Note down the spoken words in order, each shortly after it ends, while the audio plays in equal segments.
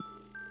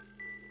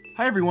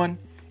Hi, everyone.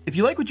 If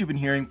you like what you've been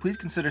hearing, please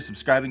consider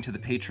subscribing to the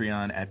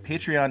Patreon at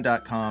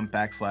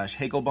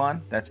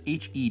patreon.com/Hegelbon. That's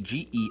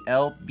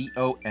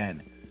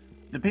Hegelbon.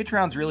 The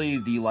Patreon's really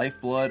the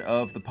lifeblood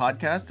of the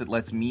podcast. It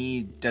lets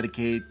me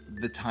dedicate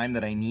the time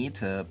that I need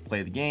to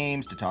play the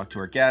games, to talk to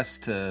our guests,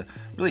 to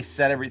really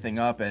set everything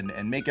up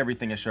and make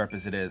everything as sharp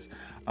as it is.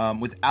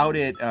 Without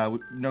it,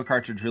 No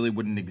Cartridge really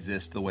wouldn't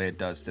exist the way it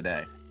does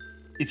today.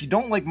 If you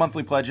don't like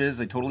monthly pledges,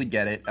 I totally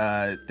get it.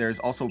 There's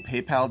also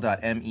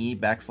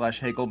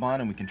paypal.me/Hegelbon,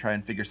 and we can try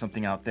and figure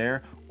something out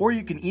there. Or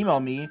you can email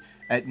me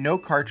at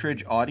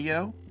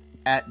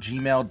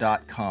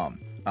nocartridgeaudio@gmail.com.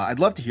 I'd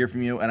love to hear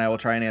from you, and I will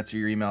try and answer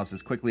your emails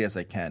as quickly as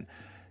I can.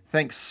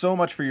 Thanks so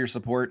much for your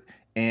support,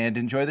 and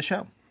enjoy the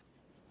show.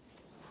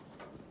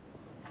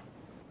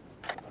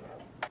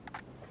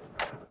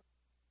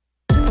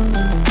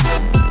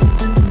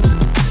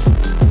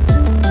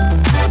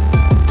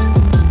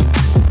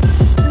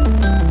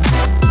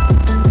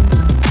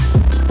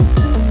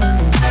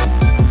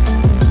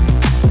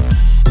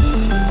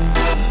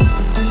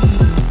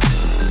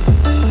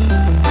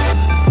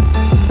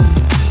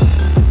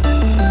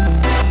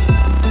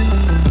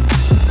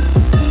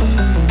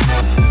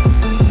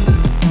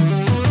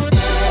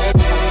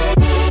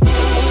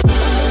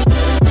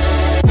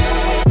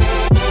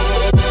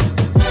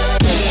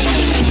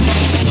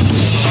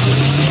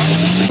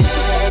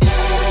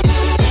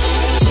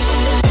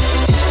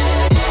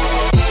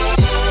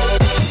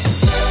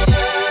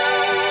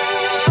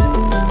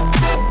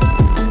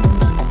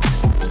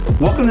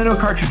 Welcome to No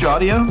Cartridge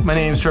Audio. My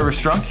name is Trevor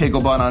Strunk,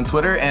 Hegelbon on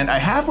Twitter, and I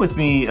have with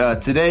me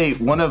today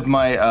one of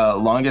my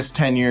longest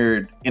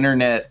tenured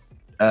internet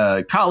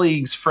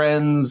colleagues,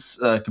 friends,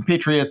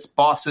 compatriots,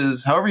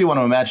 bosses, however you want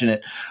to imagine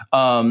it.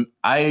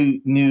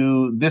 I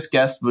knew this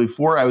guest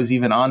before I was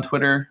even on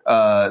Twitter,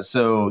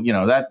 so you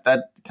know that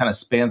kind of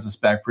spans us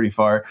back pretty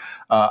far.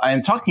 I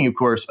am talking, of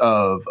course,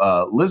 of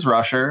Liz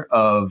Roscher,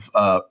 of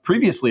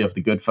previously of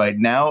The Good Fight,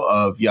 now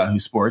of Yahoo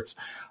Sports,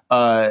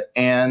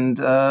 and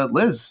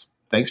Liz,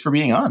 thanks for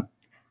being on.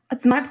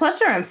 It's my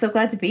pleasure. I'm so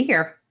glad to be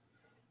here.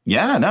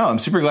 Yeah, no, I'm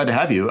super glad to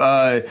have you.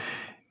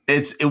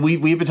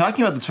 We've been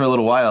talking about this for a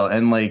little while,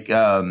 and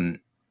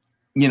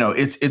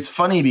it's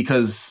funny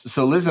because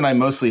so Liz and I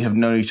mostly have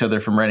known each other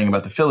from writing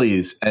about the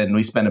Phillies, and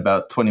we spent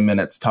about 20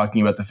 minutes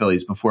talking about the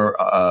Phillies before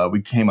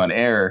we came on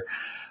air,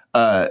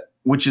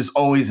 which is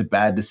always a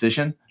bad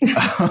decision.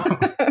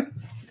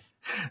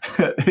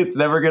 It's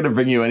never going to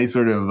bring you any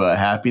sort of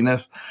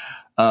happiness.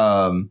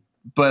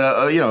 But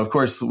of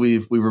course,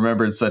 we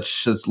remembered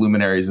such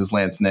luminaries as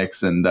Lance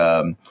Nix, and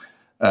who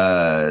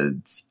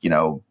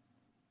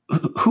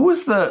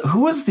was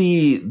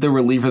the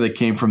reliever that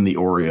came from the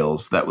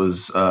Orioles that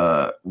was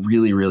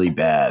really, really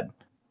bad?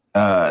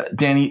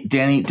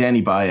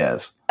 Danny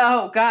Baez.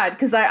 Oh God,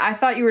 because I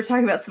thought you were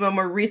talking about someone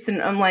more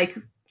recent. I'm like,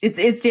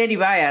 it's Danny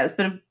Baez,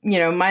 but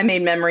my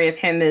main memory of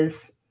him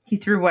is he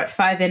threw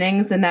 5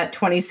 innings in that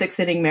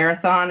 26-inning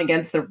marathon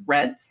against the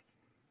Reds.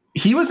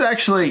 He was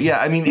actually,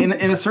 yeah. I mean,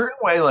 in a certain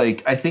way,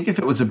 I think if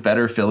it was a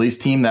better Phillies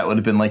team, that would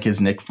have been like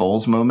his Nick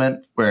Foles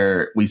moment,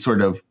 where we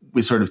sort of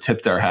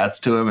tipped our hats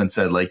to him and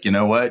said, you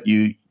know what,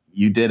 you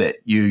did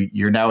it,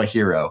 you're now a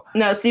hero.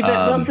 No, see,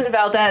 but Wilson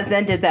Valdez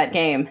ended that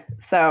game,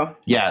 so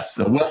yes,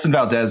 so Wilson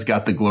Valdez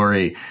got the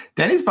glory.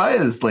 Danny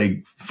Baez,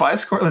 5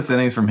 scoreless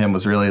innings from him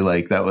was really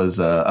that was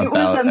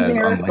about as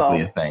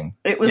unlikely a thing.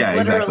 It was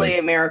literally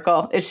a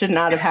miracle. It should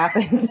not have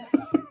happened.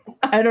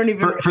 I don't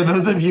even. For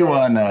those of you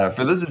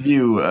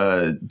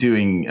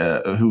doing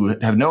who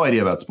have no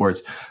idea about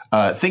sports,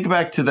 think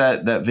back to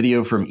that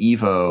video from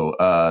Evo,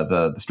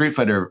 the Street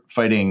Fighter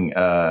fighting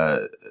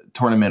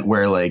tournament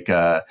where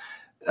the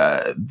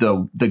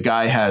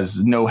guy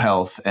has no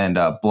health and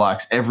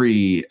blocks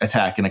every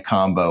attack in a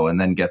combo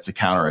and then gets a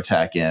counter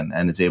attack in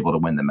and is able to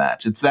win the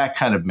match. It's that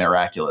kind of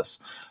miraculous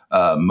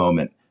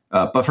moment,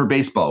 but for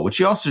baseball, which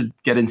you also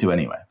get into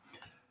anyway.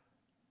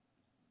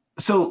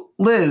 So,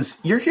 Liz,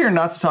 you're here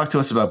not to talk to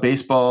us about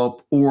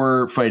baseball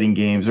or fighting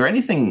games or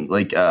anything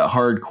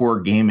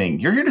hardcore gaming.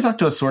 You're here to talk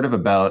to us sort of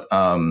about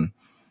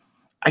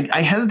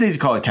I hesitate to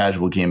call it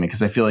casual gaming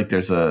because I feel like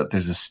there's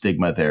a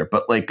stigma there,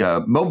 but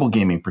mobile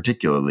gaming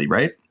particularly,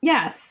 right?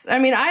 Yes. I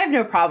mean, I have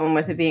no problem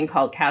with it being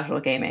called casual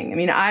gaming. I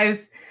mean,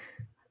 I've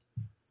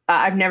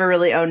never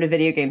really owned a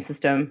video game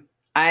system.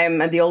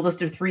 I'm the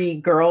oldest of 3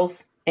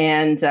 girls,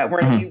 and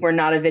we're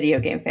not a video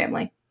game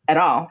family at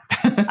all.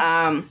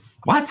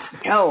 What?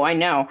 Oh, I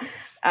know.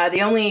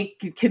 The only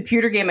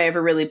computer game I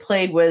ever really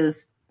played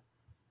was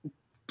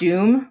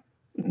Doom,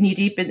 Knee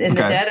Deep in the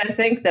Dead, I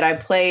think, that I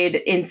played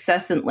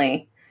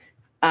incessantly.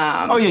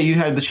 You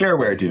had the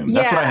shareware Doom.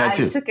 That's what I had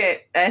too.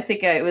 I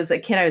think it was a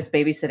kid I was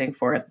babysitting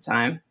for at the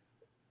time.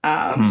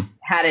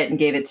 Had it and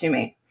gave it to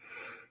me.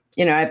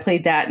 I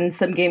played that in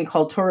some game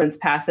called Torrance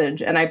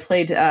Passage, and I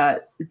played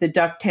the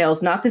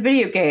DuckTales, not the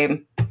video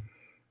game,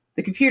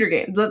 the computer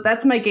game.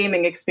 That's my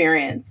gaming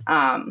experience.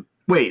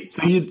 There's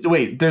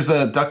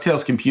a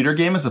DuckTales computer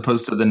game as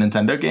opposed to the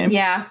Nintendo game?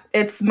 Yeah,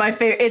 it's my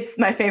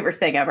favorite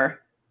thing ever.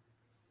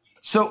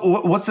 So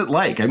what's it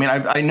like? I mean,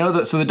 I know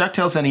that. So the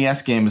DuckTales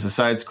NES game is a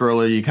side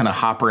scroller. You kind of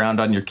hop around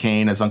on your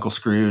cane as Uncle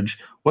Scrooge.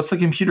 What's the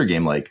computer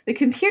game like? The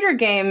computer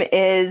game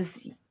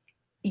is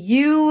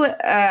you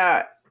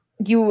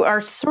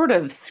are sort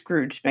of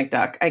Scrooge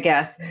McDuck, I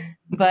guess,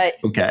 but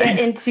Okay. get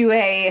into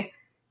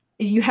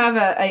you have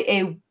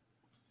a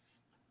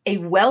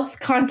wealth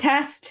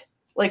contest,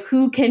 like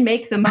who can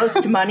make the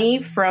most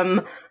money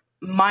from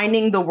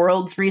mining the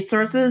world's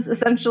resources,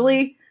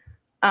 essentially.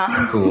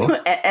 Cool.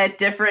 at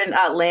different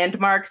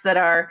landmarks that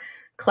are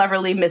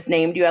cleverly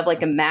misnamed. You have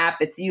like a map.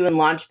 It's you and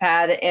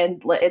Launchpad,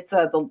 and it's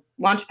the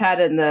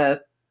Launchpad and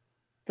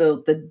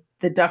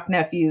the Duck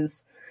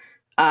Nephews.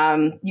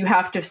 You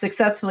have to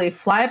successfully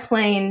fly a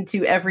plane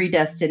to every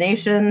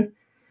destination,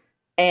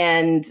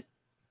 and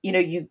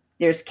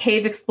there's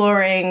cave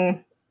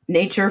exploring,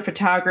 nature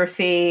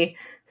photography,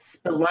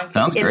 spelunking.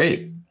 Sounds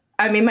great.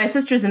 I mean, my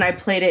sisters and I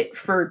played it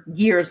for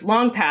years,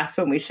 long past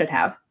when we should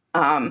have.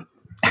 And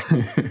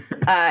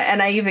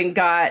I even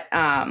got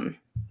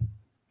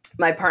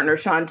my partner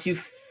Sean to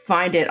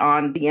find it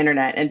on the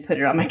internet and put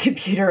it on my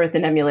computer with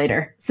an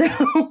emulator. So,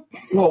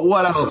 well,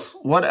 what else?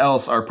 What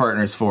else are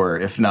partners for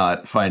if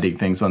not finding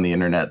things on the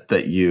internet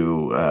that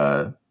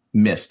you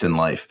missed in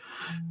life?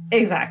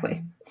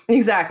 Exactly.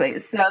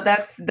 So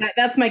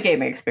that's my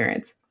gaming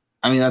experience.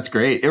 I mean, that's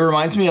great. It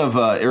reminds me of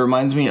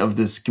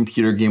this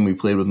computer game we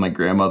played with my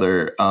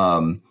grandmother.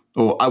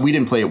 We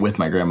didn't play it with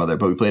my grandmother,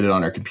 but we played it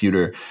on our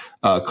computer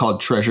called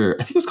Treasure.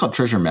 I think it was called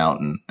Treasure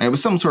Mountain. And it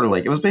was some sort of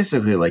it was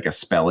basically like a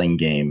spelling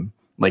game,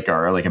 like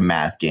a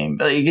math game,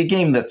 like a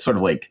game that sort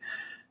of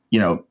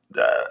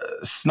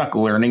snuck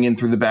learning in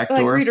through the back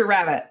door. Like Reader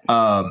Rabbit.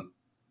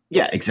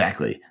 Yeah,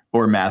 exactly.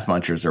 Or Math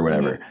Munchers or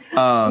whatever.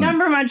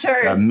 Number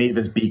Munchers.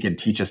 Mavis Beacon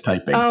Teach Us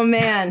Typing. Oh,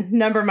 man.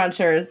 Number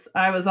Munchers.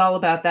 I was all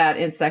about that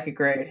in second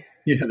grade.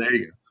 Yeah, there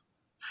you go.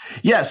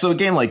 Yeah, so a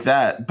game like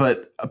that.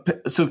 But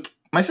so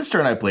my sister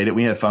and I played it.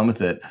 We had fun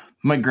with it.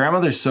 My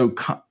grandmama is so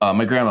competitive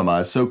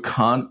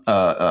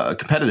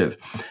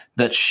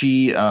that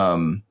she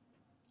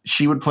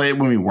would play it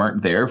when we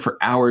weren't there for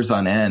hours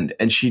on end.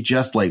 And she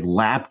just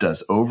lapped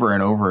us over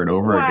and over and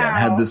over again.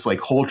 Had this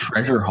whole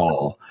treasure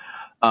haul.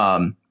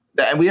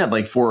 And we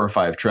had 4 or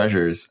 5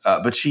 treasures,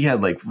 but she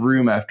had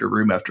room after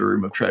room after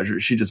room of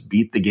treasures. She just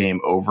beat the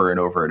game over and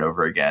over and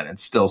over again and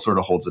still sort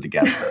of holds it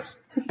against us.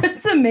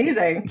 That's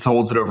amazing. Just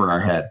holds it over our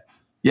head.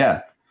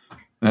 Yeah.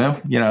 Well,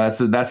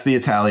 that's the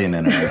Italian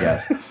in it, I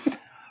guess.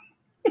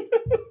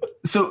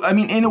 So, I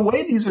mean, in a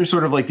way, these are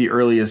sort of the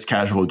earliest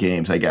casual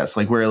games, I guess,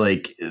 where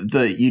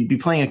you'd be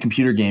playing a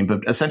computer game,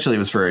 but essentially it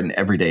was for an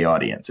everyday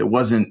audience. It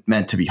wasn't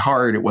meant to be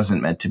hard. It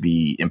wasn't meant to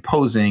be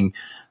imposing.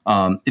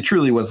 It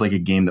truly was a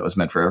game that was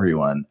meant for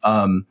everyone.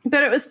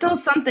 But it was still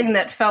something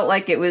that felt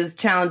like it was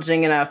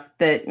challenging enough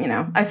that,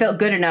 I felt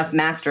good enough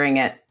mastering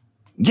it.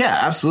 Yeah,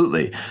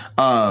 absolutely.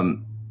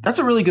 That's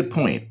a really good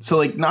point.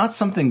 So not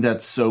something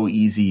that's so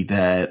easy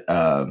that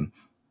I'm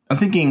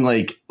thinking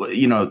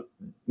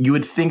you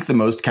would think the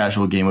most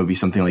casual game would be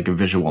something like a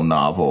visual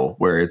novel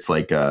where it's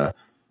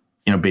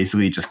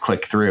basically just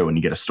click through and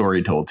you get a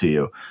story told to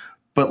you.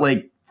 But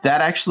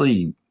that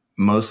actually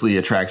mostly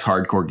attracts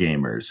hardcore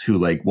gamers who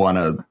want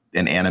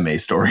an anime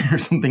story or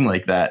something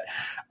like that.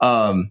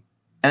 And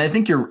I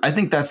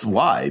think that's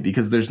why,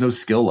 because there's no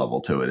skill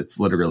level to it. It's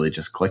literally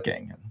just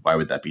clicking. Why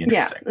would that be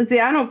interesting? Yeah. See,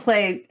 I don't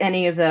play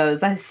any of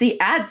those. I see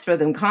ads for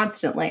them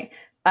constantly,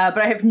 but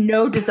I have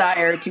no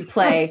desire to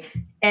play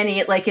any.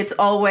 It's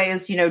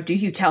always, do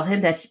you tell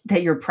him that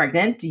you're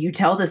pregnant? Do you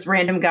tell this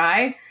random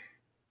guy?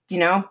 Do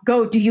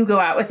you go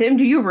out with him?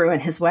 Do you ruin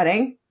his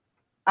wedding?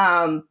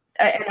 And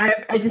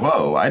I just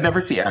I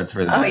never see ads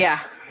for that. Oh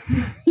yeah.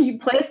 You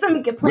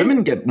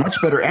women get much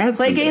better ads.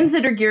 Play games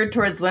that are geared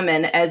towards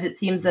women, as it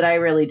seems that I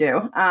really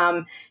do.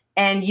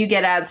 And you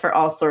get ads for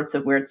all sorts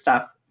of weird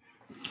stuff.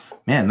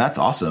 Man, that's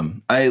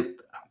awesome.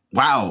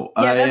 Wow.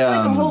 Yeah,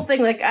 that's a whole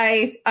thing.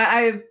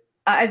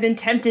 I've been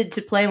tempted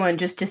to play one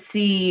just to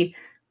see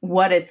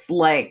what it's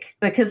like,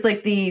 because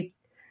the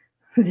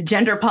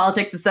gender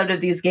politics of some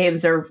of these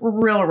games are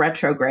real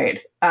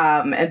retrograde.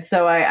 And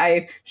so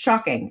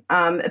shocking.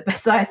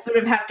 So I sort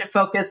of have to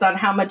focus on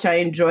how much I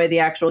enjoy the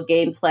actual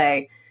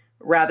gameplay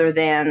rather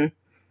than,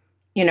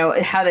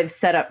 how they've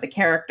set up the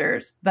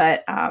characters.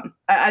 But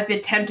I've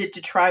been tempted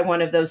to try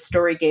one of those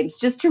story games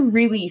just to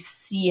really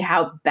see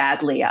how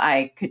badly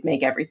I could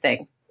make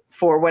everything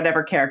for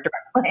whatever character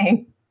I'm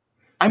playing.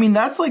 I mean,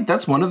 that's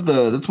one of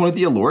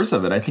the allures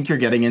of it. I think you're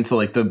getting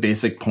into the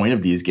basic point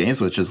of these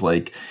games, which is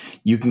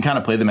you can kind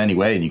of play them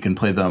anyway, and you can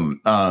play them.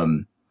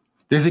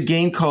 There's a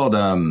game called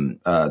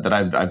that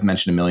I've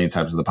mentioned a million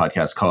times on the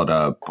podcast called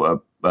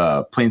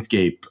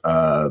Planescape.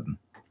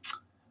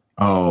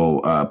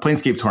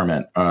 Planescape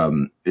Torment.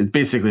 It's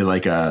basically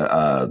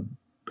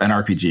an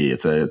RPG.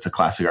 It's a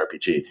classic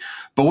RPG.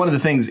 But one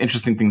of the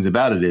interesting things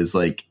about it is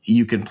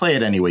you can play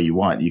it any way you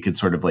want. You can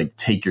sort of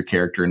take your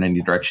character in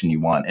any direction you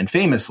want. And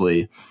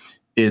famously,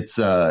 it's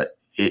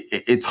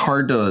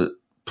hard to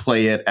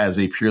play it as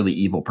a purely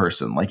evil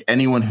person.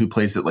 Anyone who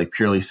plays it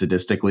purely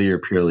sadistically or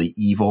purely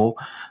evil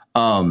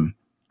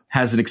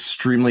has an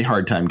extremely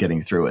hard time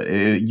getting through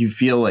it. You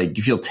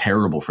feel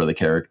terrible for the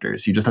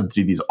characters. You just have to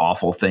do these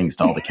awful things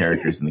to all the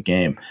characters in the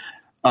game.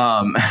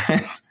 And,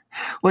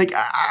 like,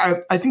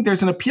 I think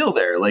there's an appeal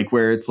there, like,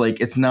 where it's like,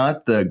 it's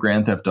not the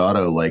Grand Theft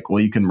Auto, like, well,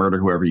 you can murder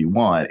whoever you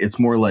want. It's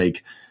more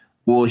like,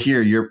 well,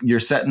 here you're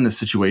set in this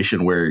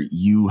situation where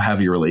you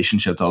have your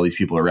relationship to all these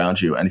people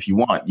around you. And if you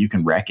want, you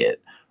can wreck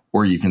it,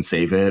 or you can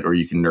save it, or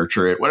you can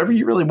nurture it, whatever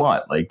you really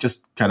want. Like,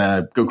 just kind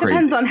of go crazy.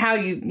 Depends on how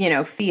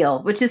you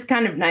feel, which is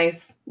kind of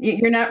nice.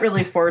 You're not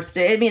really forced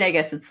to. I mean, I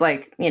guess it's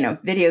like,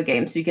 video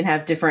games. You can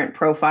have different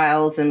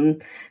profiles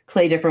and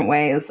play different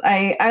ways.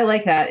 I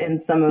like that in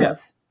some of,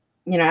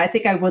 I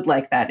think I would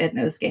like that in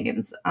those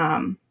games.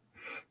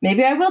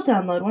 Maybe I will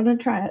download one and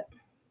try it.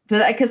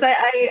 Because I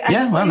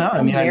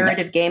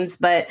narrative games,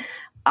 but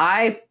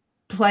I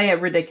play a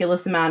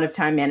ridiculous amount of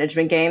time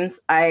management games.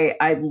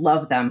 I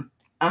love them.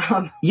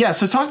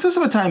 So talk to us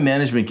about time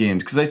management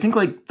games, because I think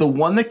like the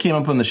one that came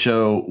up on the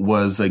show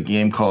was a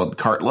game called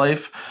Cart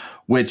Life,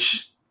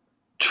 which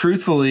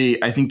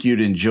truthfully I think you'd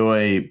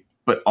enjoy,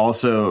 but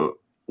also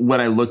when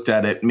I looked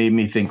at it, made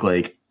me think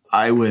like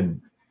it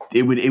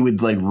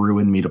would like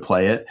ruin me to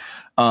play it.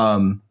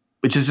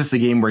 Which is just a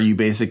game where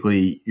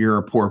you're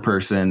a poor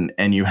person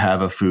and you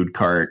have a food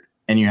cart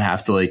and you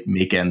have to like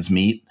make ends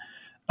meet.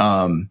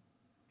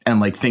 And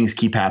like things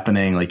keep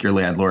happening, like your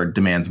landlord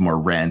demands more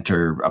rent,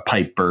 or a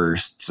pipe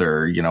bursts,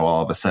 or,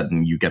 all of a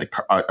sudden you get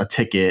a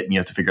ticket and you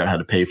have to figure out how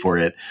to pay for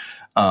it.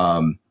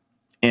 You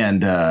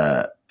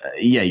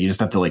just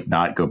have to like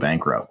not go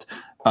bankrupt.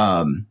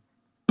 But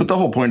the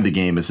whole point of the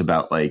game is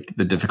about like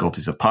the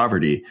difficulties of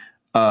poverty.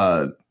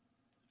 I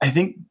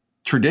think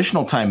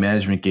traditional time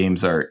management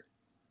games are,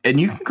 and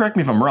you can correct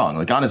me if I'm wrong,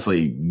 like,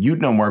 honestly,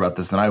 you'd know more about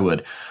this than I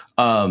would.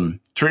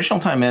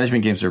 Traditional time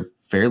management games are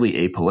fairly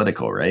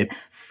apolitical, right?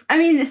 I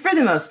mean, for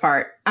the most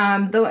part,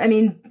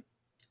 the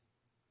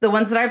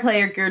ones that I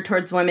play are geared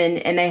towards women,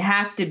 and they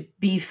have to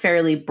be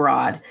fairly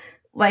broad.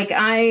 Like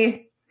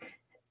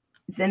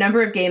the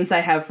number of games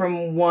I have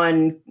from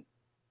one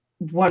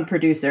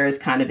producer is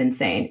kind of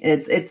insane.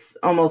 It's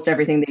almost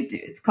everything they do.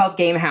 It's called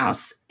Game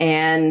House,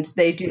 and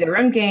they do their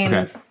own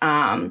games.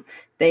 Okay.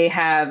 They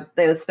have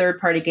those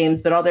third-party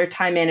games, but all their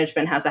time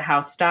management has a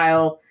house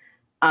style.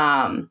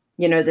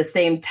 The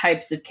same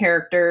types of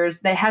characters.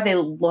 They have a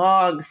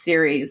log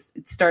series.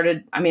 It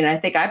started, I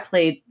think I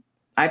played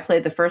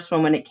the first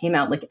one when it came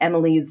out, like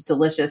Emily's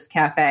Delicious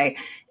Cafe,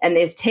 and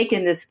they've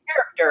taken this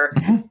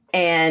character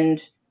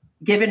and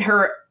given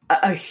her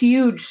a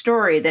huge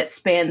story that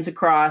spans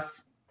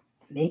across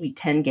maybe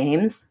 10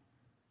 games.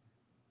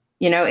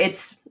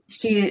 It's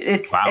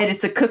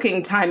a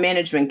cooking time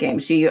management game.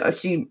 She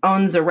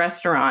owns a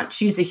restaurant.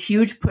 She's a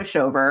huge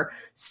pushover,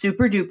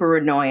 super duper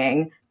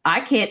annoying.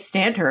 I can't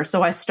stand her,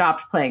 so I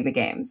stopped playing the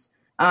games.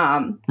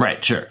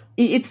 Right, sure.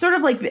 It's sort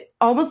of like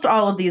almost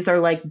all of these are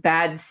like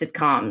bad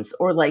sitcoms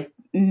or like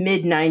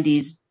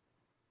mid-90s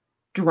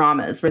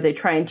dramas where they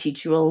try and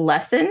teach you a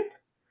lesson.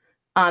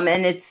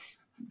 And it's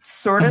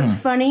sort of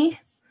funny.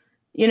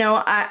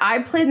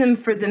 I play them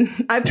for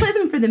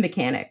the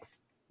mechanics.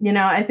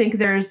 I think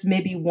there's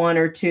maybe one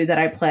or two that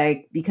I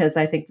play because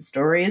I think the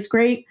story is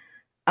great.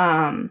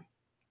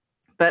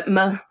 But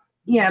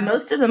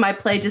most of them I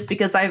play just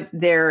because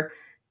they're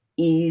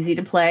easy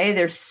to play.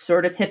 They're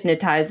sort of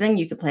hypnotizing.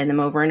 You can play them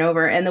over and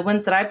over. And the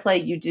ones that I play,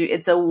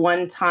 it's a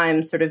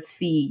one-time sort of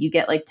fee. You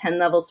get like 10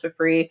 levels for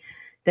free,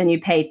 then you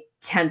pay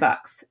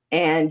 $10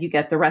 and you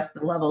get the rest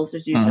of the levels.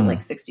 There's usually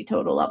like 60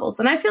 total levels.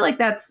 And I feel like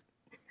that's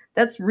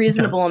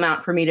reasonable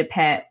amount for me to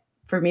pay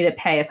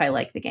if I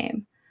like the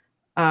game.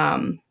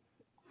 Games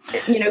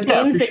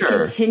that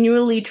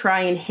continually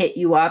try and hit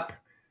you up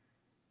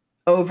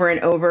over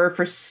and over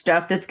for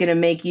stuff that's going to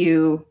make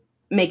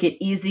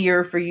it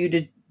easier for you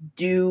to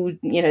do,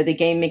 the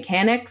game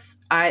mechanics.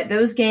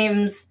 Those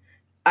games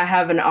I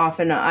have a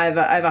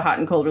hot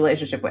and cold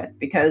relationship with,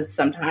 because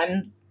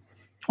sometimes,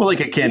 well,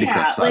 like a Candy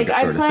Crush Saga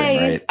sort of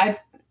thing, right?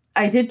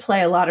 I did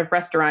play a lot of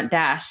Restaurant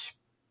Dash,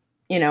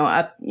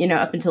 up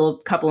until a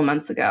couple of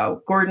months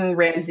ago. Gordon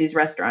Ramsay's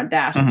Restaurant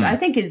Dash, which I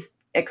think is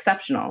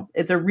exceptional.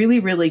 It's a really,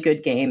 really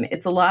good game.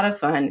 It's a lot of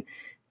fun.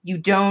 You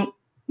don't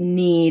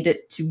need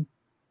to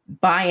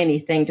buy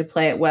anything to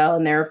play it well,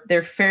 and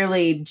they're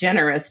fairly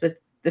generous with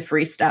the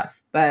free stuff.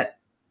 But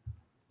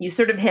you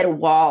sort of hit a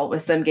wall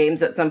with some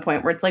games at some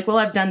point where it's like, well,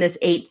 I've done this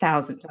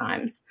 8,000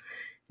 times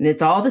and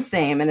it's all the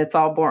same and it's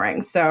all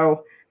boring.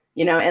 So,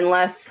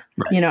 unless,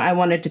 I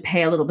wanted to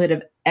pay a little bit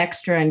of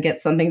extra and get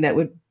something that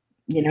would,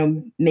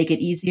 make it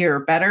easier or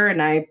better. And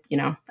I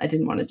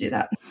didn't want to do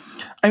that.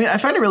 I mean, I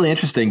find it really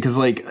interesting because,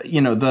 like,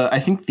 I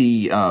think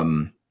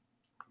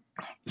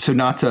so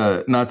not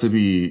to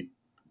be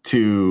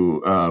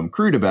too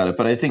crude about it,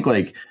 but I think,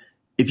 like,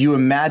 if you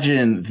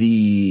imagine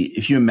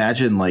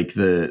like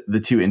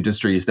the two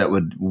industries that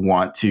would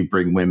want to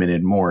bring women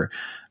in more,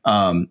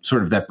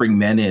 sort of that bring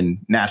men in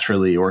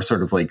naturally or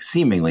sort of like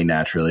seemingly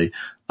naturally,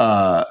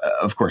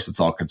 of course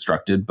it's all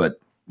constructed, but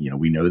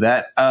we know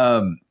that,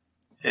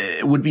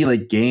 it would be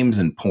like games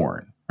and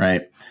porn,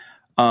 right?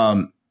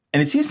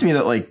 And it seems to me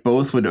that like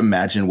both would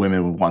imagine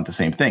women would want the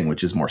same thing,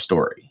 which is more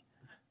story.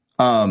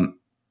 And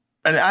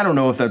I don't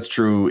know if that's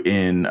true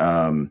in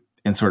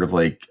sort of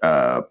like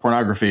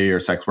pornography or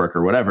sex work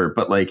or whatever,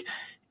 but like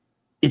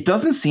it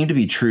doesn't seem to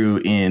be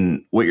true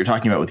in what you're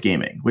talking about with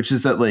gaming, which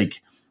is that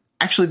like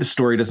actually the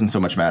story doesn't so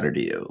much matter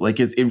to you. Like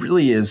it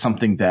really is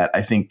something that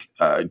I think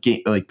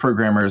like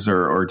programmers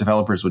or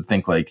developers would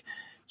think like,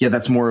 yeah,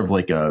 that's more of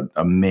like a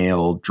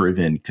male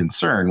driven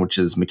concern, which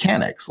is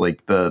mechanics,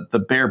 like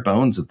the bare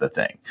bones of the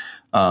thing.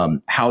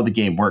 How the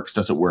game works,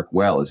 does it work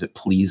well? Is it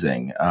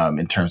pleasing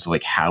in terms of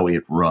like how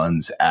it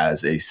runs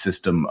as a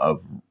system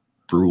of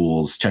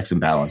rules, checks and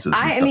balances?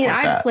 And stuff like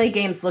that. I play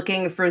games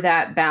looking for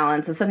that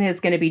balance of something that's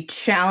going to be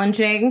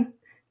challenging,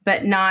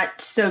 but not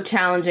so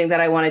challenging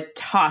that I want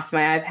to toss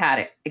my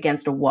iPad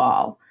against a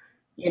wall.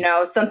 You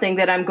know, something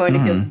that I'm going to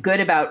feel good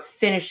about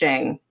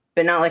finishing,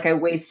 but not like I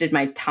wasted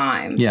my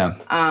time. Yeah.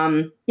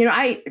 You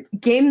know,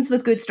 games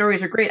with good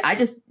stories are great.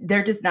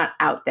 They're just not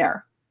out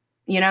there.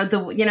 You know,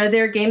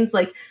 there are games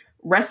like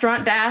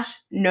Restaurant Dash,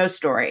 no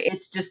story.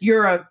 It's just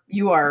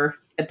you are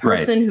a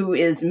person who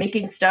is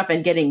making stuff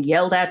and getting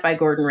yelled at by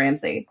Gordon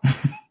Ramsay.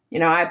 You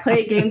know, I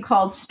play a game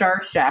called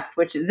Star Chef,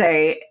 which is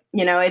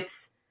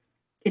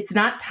it's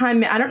not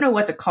time. I don't know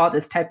what to call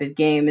this type of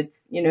game.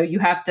 It's, you know,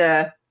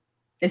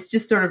 it's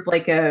just sort of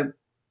like a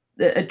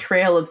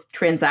trail of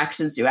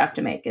transactions you have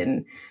to make.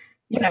 And,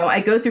 you know,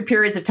 I go through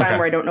periods of time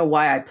where I don't know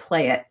why I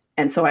play it.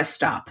 And so I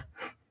stop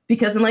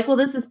because I'm like, well,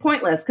 this is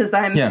pointless because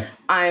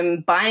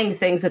I'm buying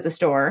things at the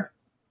store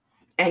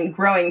and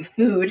growing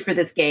food for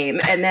this game.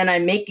 And then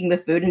I'm making the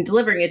food and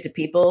delivering it to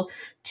people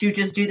to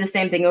just do the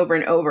same thing over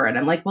and over. And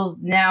I'm like, well,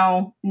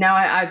 now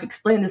I've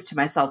explained this to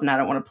myself and I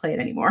don't want to play it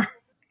anymore.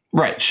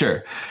 Right.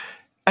 Sure.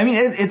 I mean,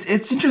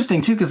 it's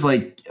interesting too. Cause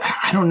like,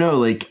 I don't know,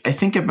 like I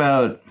think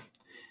about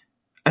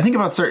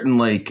certain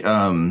like,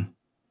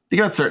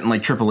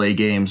 AAA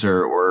games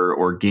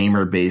or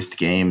gamer based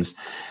games,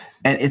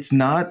 and it's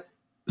not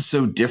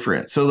so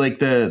different. So like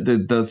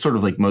the sort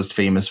of like most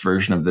famous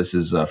version of this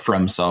is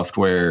From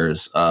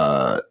Software's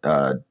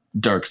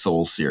Dark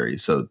Souls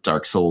series. So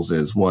Dark Souls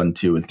is 1,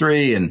 2, and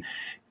 3, and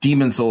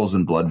Demon Souls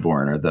and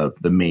Bloodborne are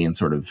the main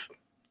sort of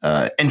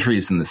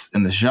entries in this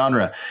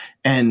genre.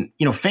 And,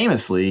 you know,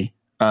 famously,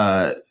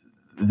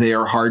 they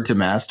are hard to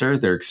master.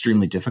 They're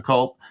extremely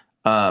difficult.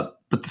 But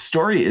the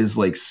story is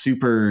like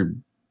super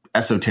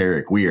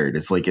esoteric, weird.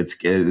 It's like,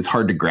 it's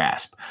hard to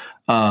grasp.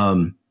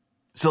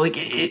 So like,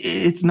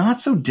 it's not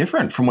so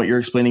different from what you're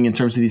explaining in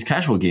terms of these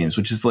casual games,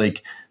 which is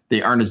like,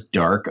 they aren't as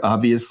dark,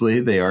 obviously.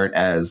 They aren't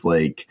as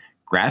like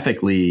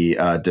graphically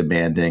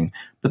demanding,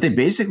 but they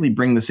basically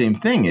bring the same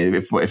thing.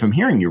 If I'm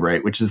hearing you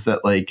right, which is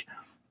that like,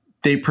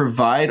 they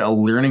provide a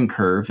learning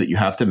curve that you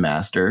have to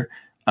master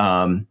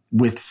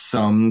with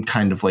some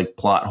kind of like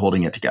plot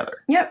holding it together.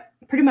 Yep,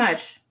 pretty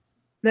much.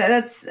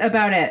 That's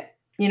about it.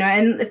 You know,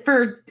 and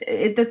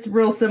that's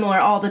real similar.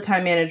 All the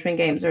time management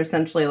games are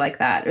essentially like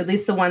that, or at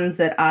least the ones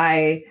that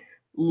I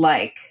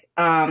like.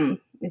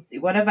 Let's see,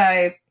 what have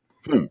I?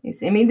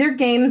 I mean, they're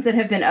games that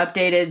have been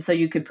updated, so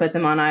you could put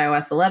them on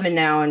iOS 11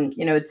 now, and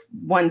you know, it's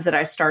ones that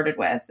I started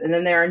with. And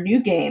then there are new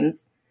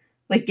games,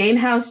 like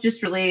Gamehouse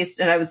just released,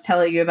 and I was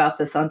telling you about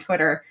this on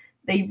Twitter.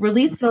 They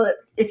released,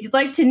 if you'd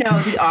like to know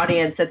the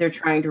audience that they're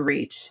trying to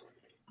reach,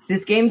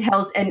 this game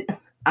tells, and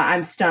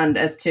I'm stunned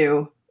as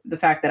to the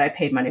fact that I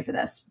paid money for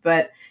this,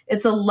 but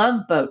it's a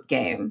Love Boat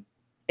game.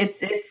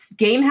 It's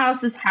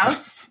Gamehouse's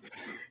house.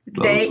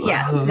 They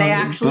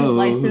actually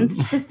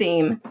licensed the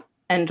theme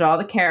and draw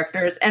the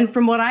characters. And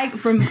from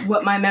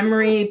what my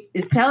memory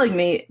is telling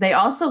me, they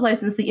also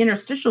licensed the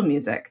interstitial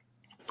music.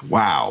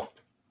 Wow.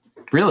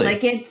 Really?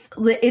 Like it's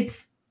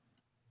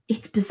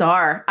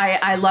bizarre.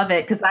 I love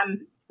it because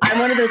I'm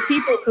one of those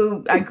people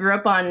who I grew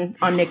up on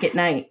Nick at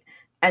Night.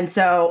 And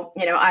so,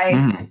 you know,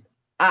 I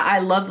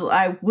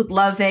would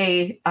love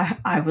a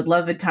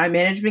time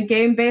management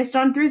game based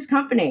on Three's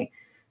Company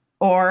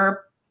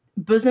or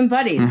Bosom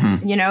Buddies.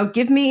 You know,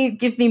 give me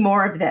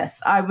more of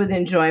this. I would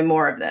enjoy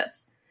more of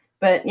this.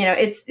 But you know,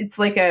 it's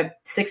like a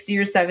 60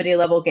 or 70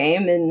 level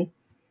game, and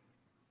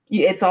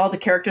it's all the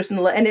characters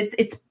and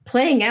it's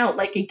playing out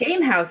like a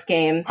Gamehouse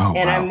game. Oh,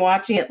 and wow. I'm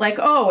watching it like,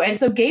 and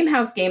so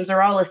Gamehouse games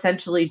are all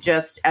essentially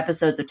just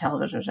episodes of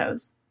television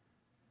shows.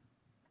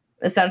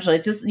 Essentially,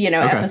 just, you know,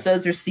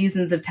 episodes or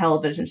seasons of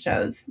television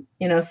shows,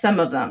 you know, some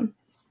of them,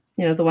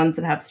 you know, the ones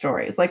that have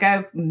stories. Like I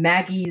have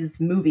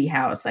Maggie's Movie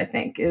House, I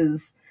think,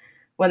 is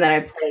one that I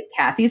played.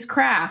 Kathy's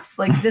Crafts.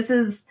 Like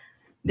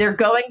they're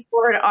going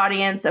for an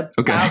audience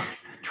about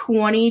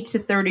 20 to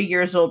 30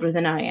 years older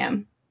than I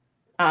am.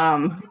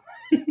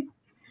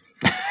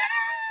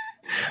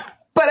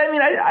 But I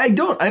mean,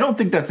 I don't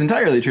think that's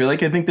entirely true.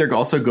 Like, I think they're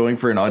also going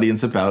for an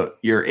audience about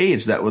your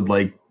age that would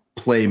like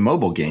play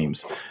mobile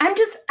games.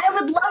 I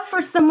would love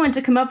for someone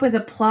to come up with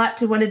a plot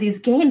to one of these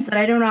games that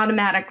I don't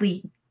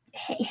automatically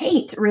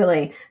hate,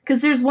 really.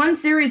 Because there's one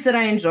series that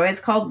I enjoy.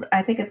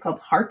 I think it's called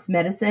Heart's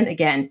Medicine.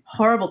 Again,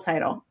 horrible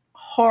title.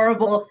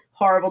 Horrible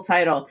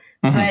title.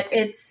 But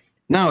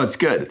No, it's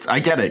good. I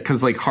get it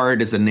because like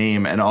heart is a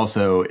name and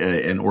also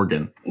an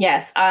organ.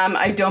 Yes.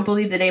 I don't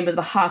believe the name of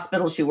the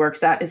hospital she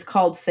works at is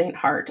called St.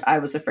 Heart. I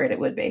was afraid it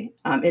would be.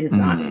 It is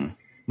not.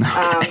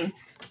 Okay.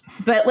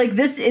 But like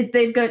this,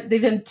 they've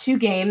done 2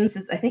 games.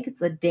 I think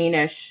it's a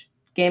Danish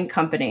game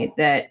company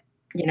that,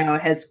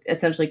 has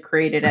essentially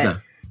created it.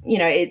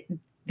 Okay.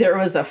 There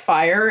was a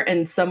fire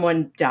and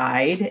someone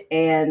died,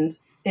 and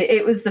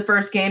it was the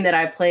first game that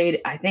I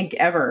played, I think,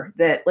 ever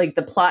that like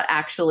the plot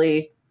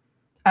actually.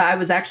 I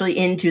was actually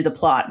into the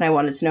plot and I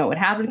wanted to know what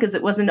happened because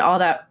it wasn't all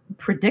that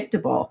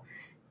predictable.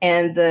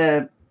 And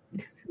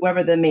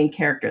whoever the main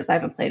character is, I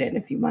haven't played it in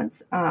a few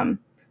months. The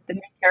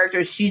main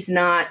character, she's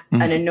not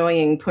an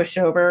annoying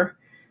pushover,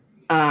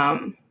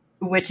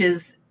 which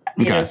is,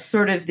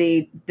 sort of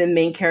the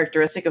main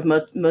characteristic of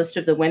most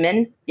of the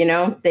women.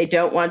 They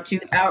don't want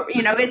to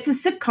it's a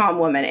sitcom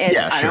woman.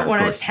 I don't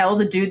want to tell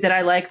the dude that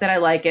I like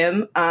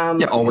him.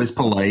 Always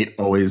polite,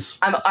 always.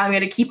 I'm going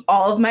to keep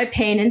all of my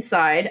pain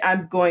inside.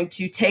 I'm going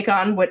to take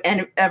on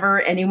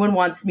whatever anyone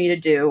wants me to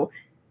do.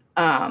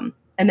 And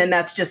then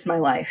that's just my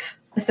life,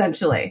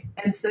 essentially.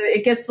 And so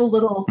it gets a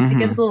little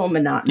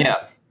monotonous. Yeah.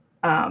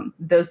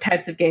 Those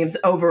types of games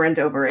over and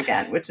over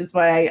again, which is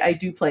why I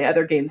do play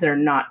other games that are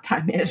not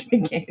time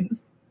management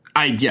games.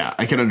 I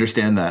can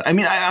understand that. I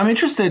mean, I'm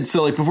interested.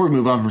 So like before we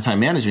move on from time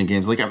management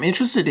games, like I'm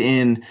interested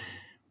in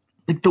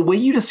like the way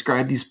you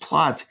describe these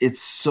plots.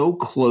 It's so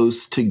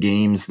close to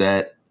games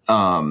that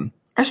are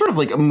sort of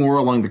like more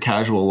along the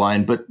casual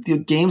line, but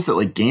games that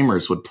like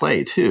gamers would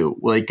play too.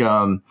 Like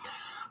I'm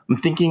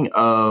thinking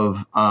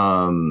of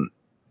what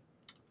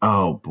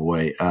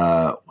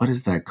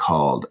is that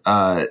called?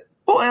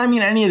 Well, I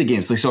mean, any of the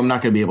games, like, so I'm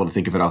not going to be able to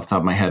think of it off the top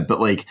of my head, but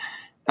like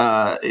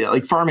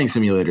farming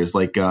simulators,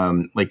 like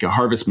a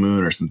Harvest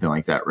Moon or something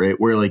like that, right?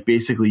 Where like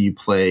basically you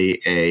play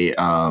a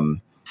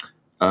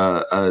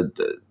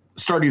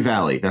Stardew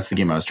Valley. That's the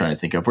game I was trying to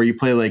think of, where you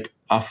play like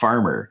a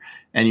farmer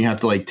and you have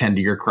to like tend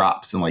to your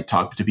crops and like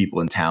talk to people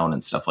in town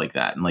and stuff like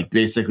that. And like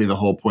basically the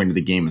whole point of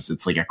the game is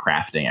it's like a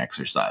crafting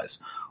exercise.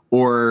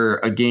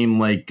 Or a game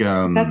like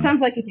that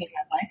sounds like a game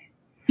I'd like.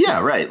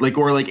 Yeah, right. Like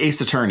or like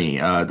Ace Attorney,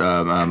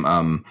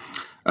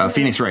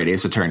 Phoenix Wright,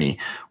 Ace Attorney,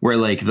 where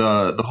like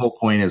the whole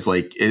point is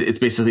like it's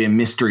basically a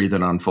mystery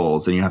that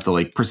unfolds, and you have to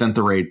like present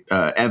the right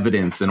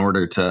evidence in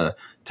order to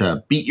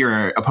beat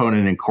your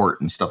opponent in court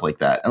and stuff like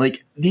that. And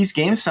like these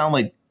games sound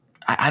like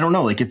I don't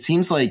know, like it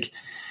seems like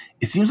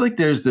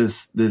there's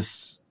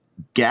this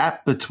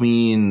gap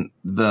between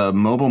the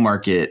mobile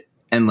market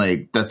and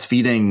like that's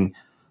feeding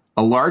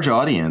a large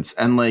audience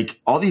and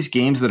like all these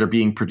games that are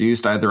being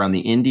produced either on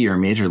the indie or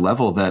major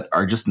level that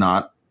are just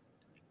not,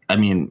 I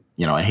mean,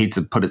 I hate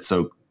to put it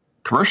so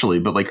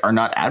commercially, but like are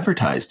not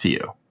advertised to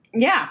you.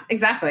 Yeah,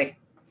 exactly.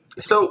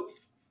 So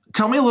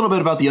tell me a little bit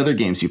about the other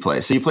games you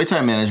play. So you play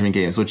time management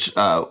games, which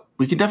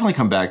we can definitely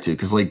come back to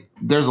because like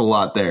there's a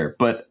lot there,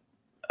 but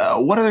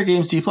what other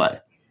games do you play?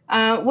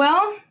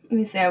 Well, let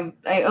me see.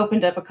 I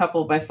opened up a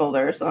couple of my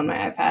folders on my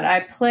iPad.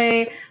 I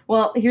play.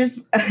 Well, here's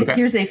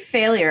a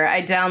failure.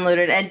 I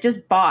downloaded and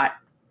just bought.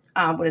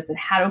 What is it?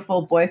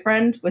 Hatoful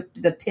Boyfriend with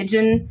the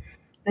pigeon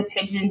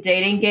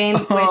dating game,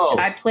 which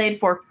I played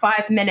for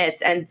 5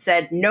 minutes and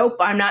said, "Nope,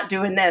 I'm not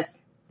doing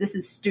this. This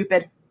is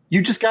stupid."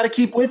 You just got to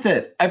keep with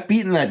it. I've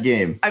beaten that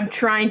game. I'm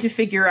trying to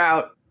figure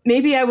out.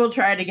 Maybe I will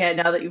try it again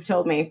now that you've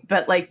told me.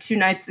 But like 2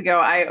 nights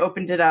ago, I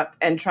opened it up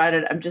and tried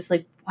it. I'm just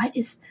like, what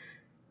is?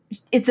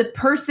 It's a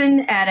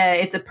person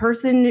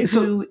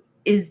who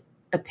is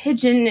a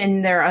pigeon,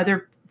 and there are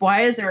other.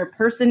 Why is there a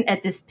person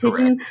at this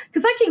pigeon?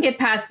 Because I can get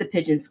past the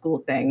pigeon school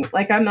thing.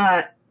 Like I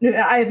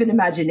have an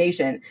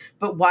imagination,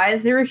 but why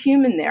is there a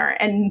human there?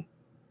 And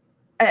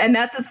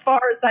that's as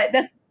far as I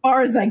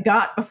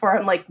got before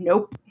I'm like,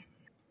 nope.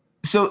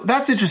 So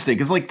that's interesting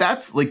because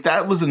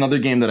that was another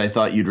game that I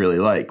thought you'd really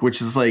like,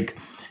 which is like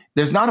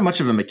there's not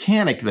much of a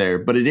mechanic there,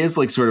 but it is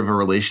like sort of a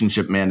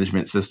relationship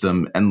management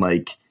system, and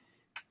like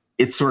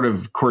it's sort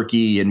of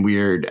quirky and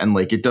weird, and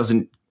like it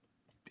doesn't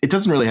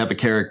really have a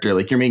character.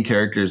 Like your main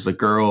character is a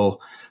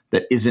girl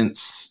that isn't,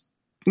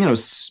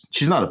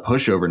 she's not a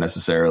pushover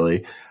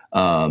necessarily.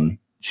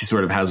 She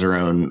sort of has her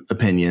own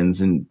opinions,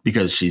 and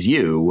because she's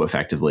you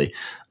effectively,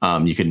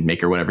 you can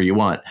make her whatever you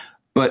want.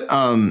 But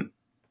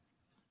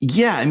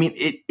yeah, I mean,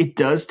 it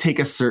does take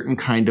a certain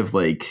kind of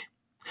like.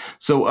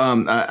 So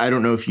I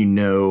don't know if you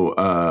know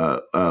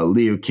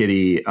Leo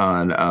Kitty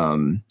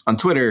on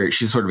Twitter.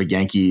 She's sort of a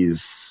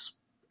Yankees,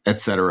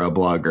 etc.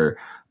 blogger,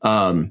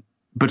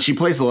 but she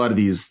plays a lot of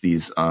these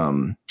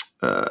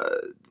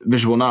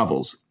visual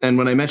novels. And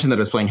when I mentioned that I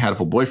was playing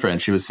Hatoful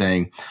Boyfriend, she was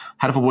saying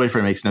Hatoful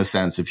Boyfriend makes no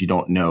sense if you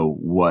don't know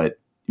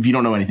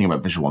anything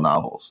about visual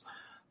novels.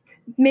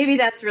 Maybe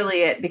that's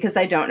really it, because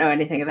I don't know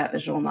anything about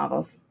visual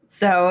novels.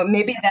 So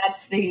maybe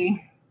that's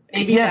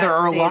there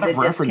are a lot of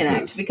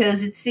references,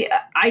 because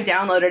I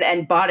downloaded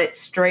and bought it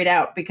straight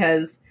out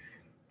because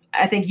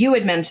I think you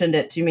had mentioned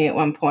it to me at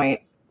one point.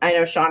 I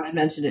know Sean had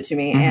mentioned it to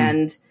me,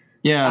 and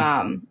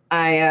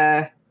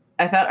I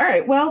I thought, all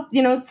right, well,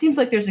 it seems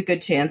like there's a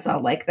good chance I'll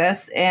like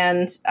this,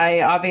 and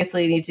I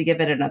obviously need to give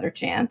it another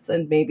chance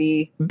and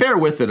maybe bear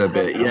with it a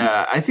bit.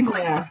 Yeah, I think.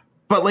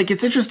 But like,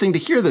 it's interesting to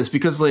hear this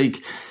because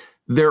like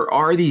there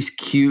are these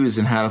cues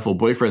in Hatoful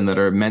Boyfriend that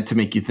are meant to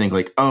make you think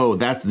like, oh,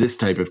 that's this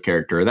type of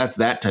character, or that's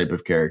that type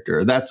of character,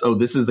 or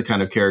this is the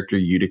kind of character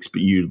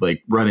you'd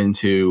like run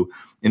into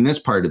in this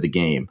part of the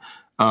game.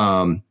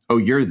 Oh,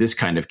 you're this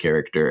kind of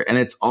character, and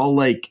it's all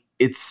like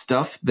it's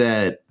stuff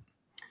that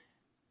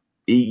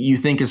you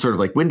think is sort of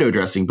like window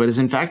dressing, but is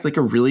in fact like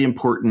a really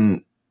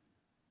important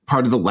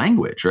part of the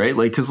language, right?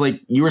 Like, because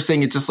like you were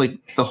saying, it just like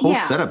the whole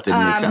setup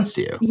didn't make sense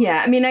to you.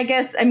 Yeah,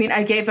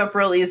 I gave up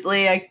real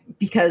easily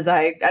because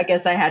I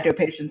guess I had no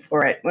patience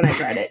for it when I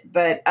tried it.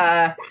 But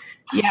I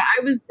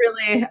was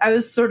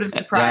sort of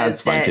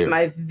surprised at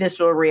my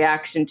visceral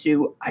reaction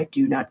to I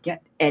do not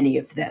get any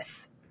of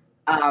this.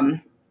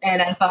 And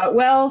I thought,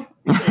 well,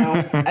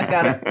 I've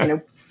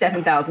got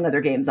 7,000 other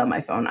games on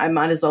my phone. I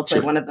might as well play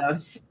one of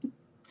those.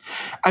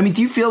 I mean,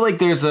 do you feel like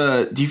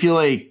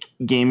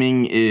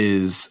gaming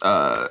is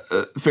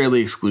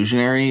fairly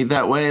exclusionary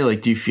that way?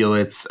 Like, do you feel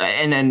it's,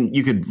 and then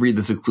you could read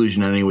this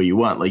exclusion any way you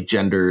want, like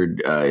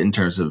gendered in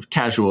terms of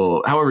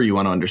casual, however you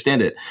want to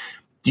understand it.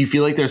 Do you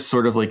feel like there's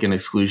sort of like an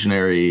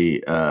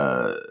exclusionary,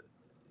 I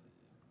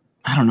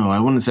don't know, I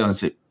wouldn't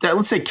say,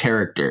 let's say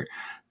character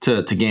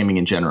to gaming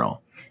in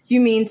general? You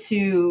mean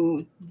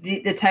to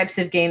the types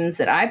of games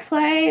that I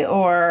play,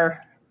 or?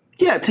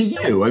 Yeah, to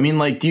you. I mean,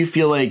 like, do you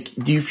feel like,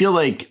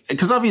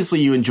 because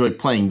obviously you enjoy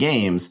playing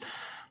games,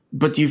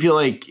 but do you feel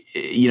like,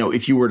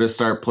 if you were to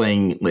start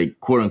playing like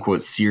quote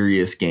unquote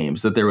serious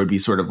games, that there would be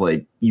sort of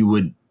like, they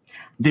wouldn't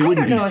be for you? I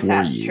don't know if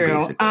that's true.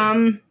 Basically.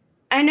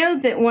 I know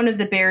that one of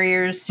the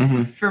barriers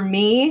for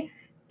me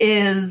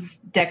is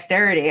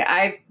dexterity.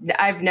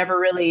 I've never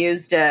really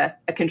used a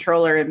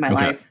controller in my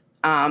life.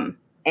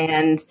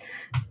 And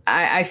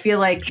I feel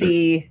like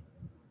trying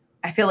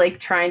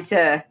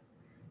to,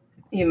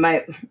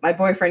 my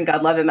boyfriend,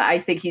 God love him, I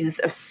think he's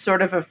a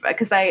sort of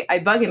because I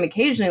bug him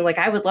occasionally, like,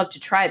 I would love to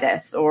try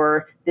this,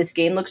 or this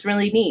game looks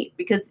really neat,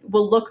 because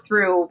we'll look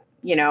through,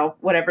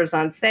 whatever's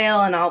on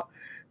sale, and I'll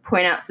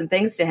point out some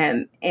things to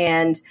him.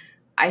 And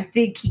I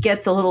think he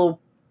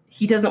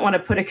doesn't want to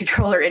put a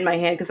controller in my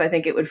hand because I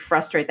think it would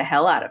frustrate the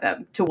hell out of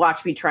him to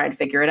watch me try and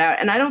figure it out.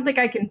 And I don't think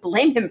I can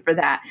blame him for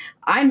that.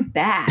 I'm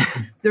bad.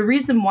 The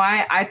reason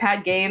why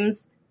iPad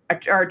games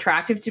are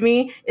attractive to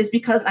me is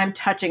because I'm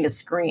touching a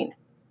screen.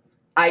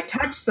 I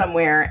touch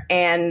somewhere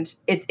and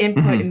it's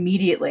input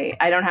immediately.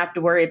 I don't have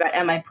to worry about,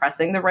 am I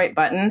pressing the right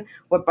button?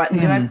 What button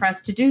do I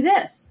press to do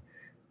this?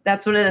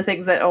 That's one of the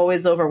things that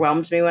always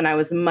overwhelmed me when I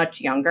was much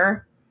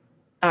younger.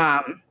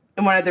 And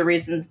one of the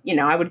reasons,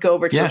 I would go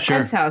over to a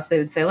friend's house, they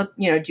would say,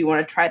 do you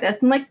want to try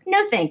this? I'm like,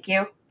 no, thank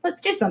you.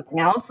 Let's do something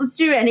else. Let's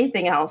do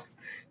anything else.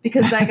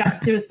 Because I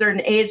got to a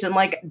certain age and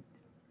like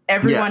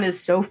everyone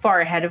is so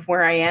far ahead of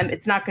where I am.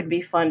 It's not going to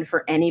be fun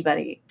for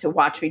anybody to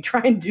watch me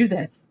try and do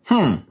this.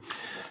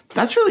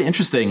 That's really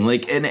interesting.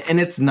 Like, and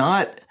it's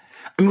not,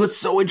 I mean, what's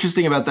so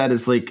interesting about that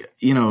is like,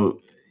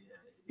 you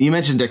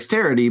mentioned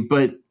dexterity,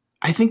 but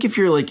I think if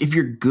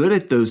you're good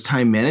at those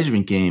time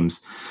management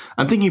games,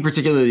 I'm thinking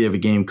particularly of a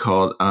game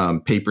called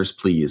Papers,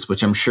 Please,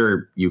 which I'm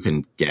sure you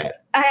can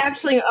get. I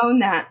actually own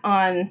that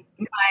on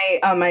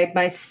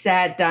my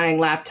sad dying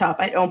laptop.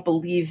 I don't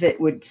believe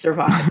it would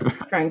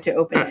survive trying to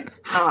open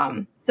it.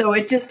 So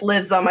it just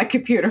lives on my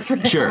computer for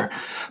now. Sure.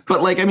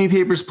 But like, I mean,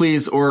 Papers,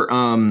 Please, or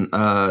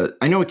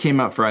I know it came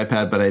out for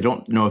iPad, but I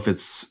don't know if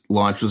its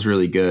launch was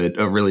really good,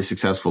 really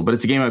successful. But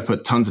it's a game I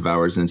put tons of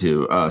hours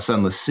into,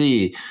 Sunless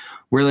Sea,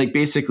 where like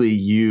basically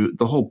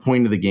the whole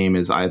point of the game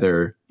is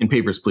either in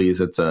Papers,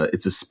 Please, it's a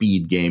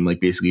speed game.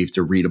 Like basically you have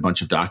to read a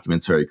bunch of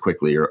documents very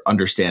quickly or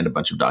understand a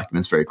bunch of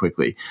documents very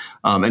quickly.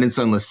 And in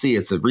Sunless Sea,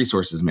 it's a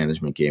resources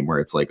management game where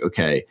it's like,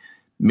 okay,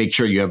 make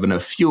sure you have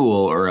enough fuel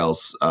or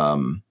else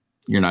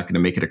you're not going to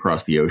make it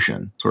across the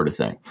ocean, sort of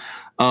thing.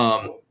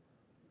 And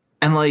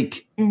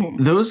like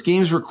those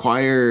games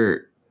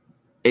require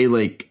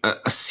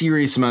a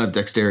serious amount of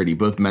dexterity,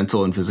 both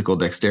mental and physical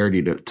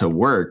dexterity to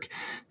work.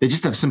 They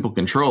just have simple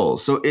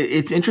controls. So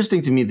it's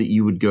interesting to me that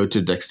you would go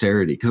to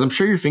dexterity, because I'm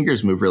sure your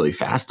fingers move really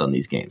fast on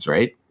these games,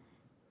 right?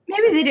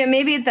 Maybe they do.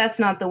 Maybe that's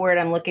not the word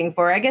I'm looking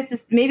for. I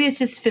guess maybe it's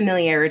just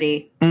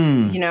familiarity.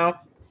 You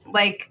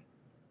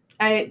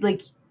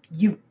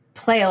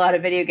play a lot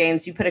of video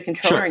games. You put a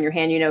controller in your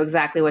hand, you know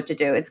exactly what to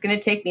do. It's going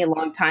to take me a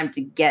long time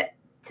to get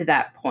to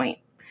that point,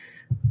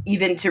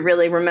 even to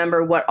really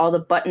remember what all the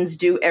buttons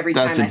do every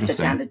time I sit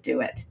down to do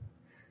it.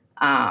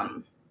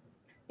 I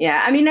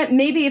mean,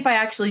 maybe if I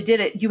actually did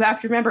it, you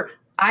have to remember,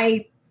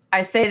 I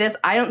say this,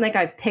 I don't think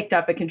I've picked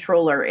up a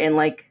controller in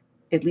like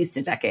at least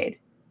a decade,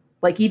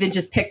 like even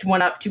just picked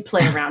one up to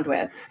play around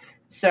with.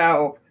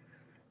 So,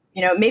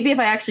 maybe if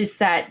I actually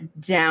sat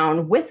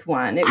down with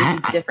one, it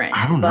would be different.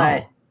 I don't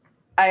know.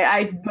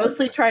 I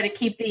mostly try to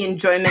keep the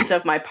enjoyment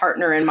of my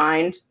partner in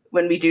mind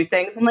when we do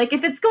things. I'm like,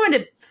 if it's going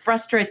to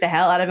frustrate the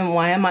hell out of him,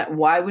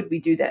 why would we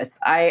do this?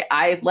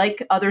 I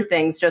like other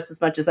things just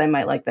as much as I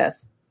might like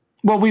this.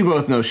 Well, we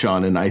both know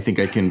Sean, and I think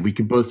we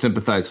can both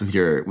sympathize with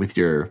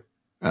your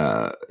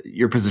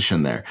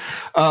position there.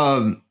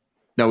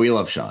 No, we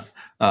love Sean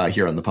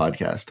here on the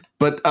podcast,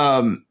 but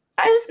I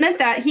just meant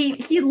that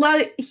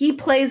he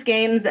plays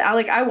games.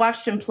 I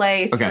watched him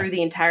play through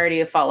the entirety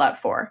of Fallout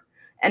 4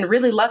 and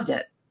really loved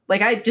it.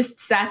 Like, I just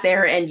sat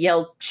there and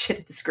yelled shit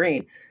at the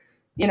screen.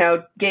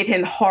 Gave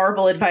him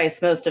horrible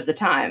advice most of the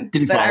time.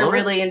 Did he follow I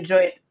really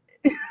enjoyed.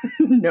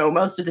 No,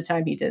 most of the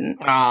time he didn't.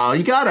 Oh,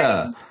 you gotta.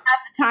 At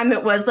the time,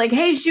 it was like,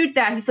 "Hey, shoot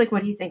that." He's like,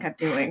 "What do you think I'm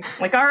doing?"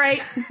 I'm like, all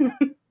right. So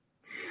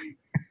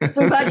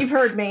I'm glad you've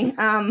heard me.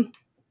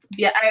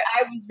 Yeah,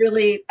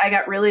 I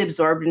got really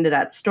absorbed into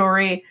that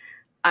story.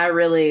 I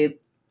really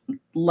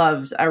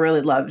loved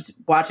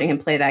watching him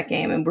play that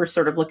game, and we're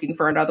sort of looking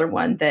for another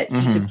one that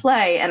he could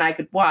play and I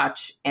could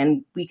watch,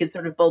 and we could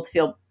sort of both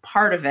feel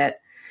part of it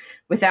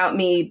without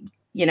me,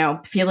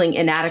 feeling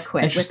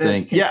inadequate.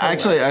 Interesting. Yeah,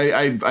 actually,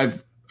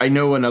 I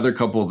know another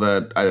couple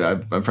that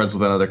I'm friends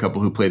with another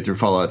couple who played through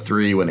Fallout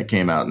 3 when it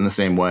came out in the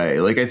same way.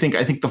 Like, I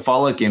think the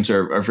Fallout games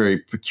are very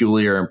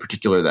peculiar and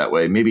particular that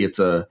way. Maybe it's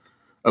a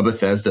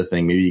Bethesda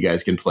thing. Maybe you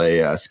guys can play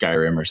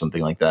Skyrim or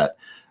something like that.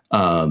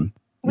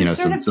 We've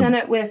sort of done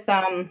it with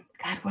God,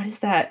 what is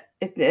that?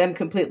 I'm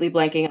completely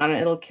blanking on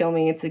it. It'll kill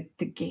me. It's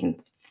the game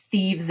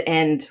Thieves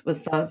End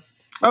was the.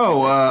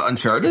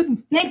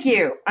 Uncharted? Thank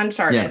you,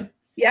 Uncharted.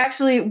 Yeah,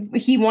 actually,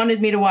 he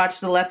wanted me to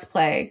watch the Let's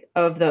Play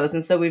of those,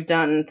 and so we've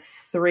done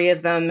 3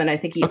 of them, and I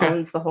think he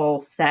owns the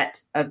whole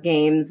set of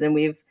games, and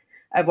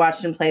I've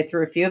watched him play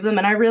through a few of them,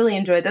 and I really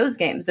enjoy those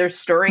games. They're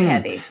story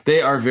heavy.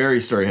 They are very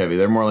story heavy.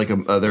 They're more like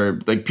they're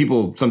like,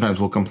 people sometimes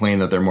will complain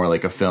that they're more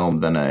like a film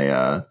than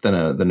a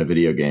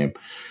video game.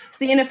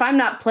 See, and if I'm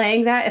not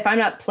playing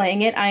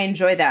it, I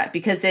enjoy that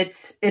because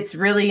it's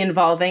really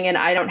involving, and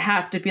I don't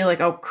have to be like,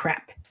 oh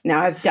crap,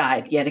 now I've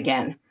died yet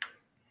again.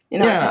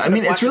 Yeah, I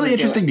mean, it's really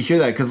interesting to hear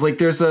that because,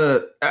 like,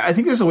 I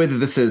think there's a way that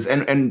this is,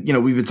 and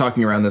we've been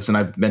talking around this, and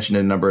I've mentioned it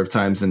a number of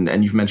times,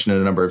 and you've mentioned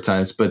it a number of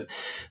times, but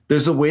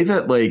there's a way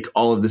that, like,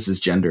 all of this is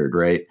gendered,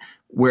 right?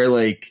 Where,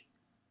 like,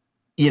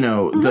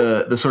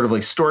 the sort of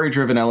like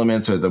story-driven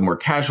elements, or the more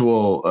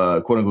casual,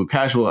 quote unquote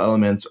casual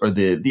elements, or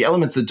the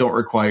elements that don't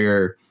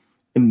require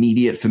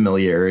immediate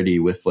familiarity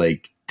with,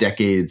 like,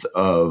 decades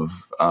of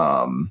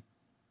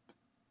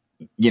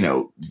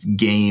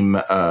game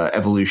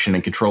evolution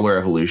and controller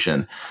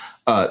evolution,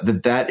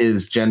 that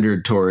is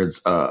gendered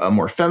towards a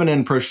more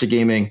feminine approach to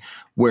gaming,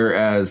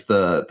 whereas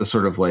the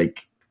sort of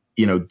like,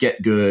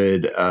 get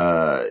good,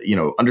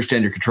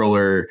 understand your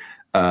controller,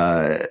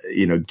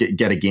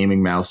 get a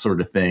gaming mouse sort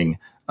of thing,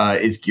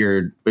 is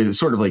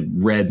sort of like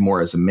read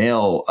more as a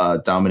male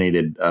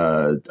dominated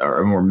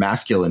or a more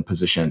masculine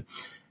position.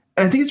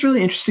 And I think it's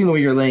really interesting the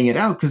way you're laying it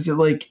out, because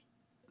like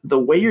the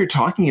way you're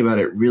talking about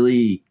it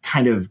really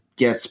kind of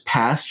gets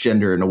past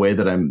gender in a way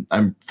that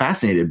I'm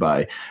fascinated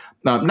by.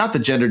 Not that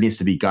gender needs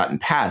to be gotten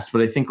past,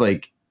 but I think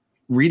like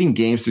reading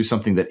games through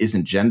something that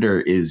isn't gender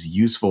is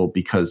useful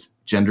because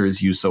gender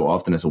is used so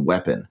often as a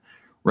weapon,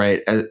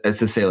 right? As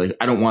to say, like,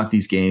 I don't want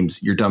these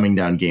games. You're dumbing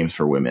down games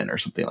for women or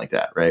something like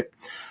that, right?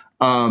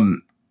 But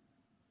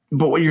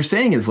what you're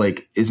saying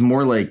is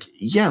more like,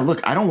 yeah,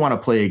 look, I don't want to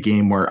play a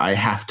game where I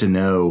have to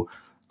know.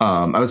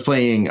 I was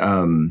playing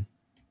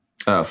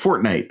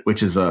Fortnite,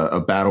 which is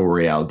a battle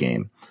royale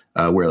game.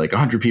 Where like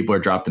 100 people are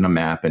dropped in a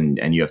map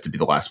and you have to be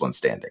the last one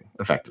standing,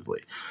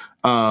 effectively.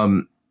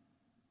 And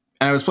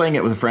I was playing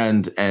it with a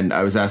friend, and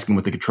I was asking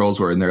what the controls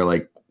were, and they're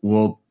like,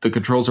 well, the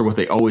controls are what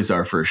they always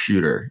are for a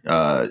shooter.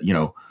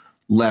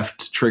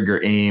 Left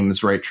trigger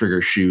aims, right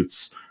trigger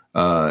shoots,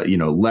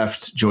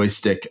 left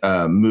joystick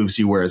moves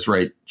you, whereas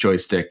right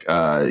joystick,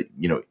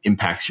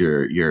 impacts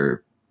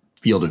your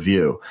field of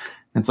view.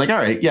 And it's like, all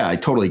right, yeah, I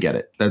totally get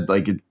it. That,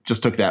 like, it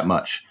just took that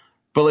much.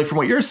 But like, from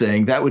what you're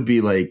saying, that would be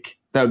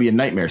a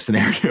nightmare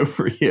scenario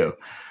for you.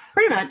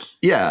 Pretty much.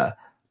 Yeah.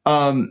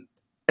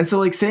 And so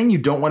like saying you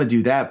don't want to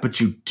do that, but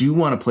you do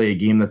want to play a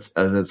game that's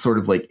sort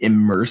of like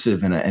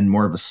immersive and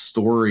more of a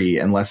story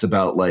and less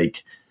about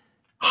like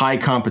high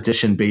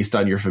competition based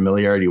on your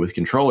familiarity with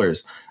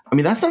controllers. I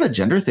mean, that's not a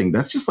gender thing.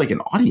 That's just like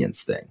an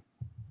audience thing.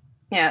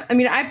 Yeah. I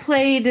mean, let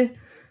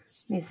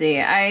me see.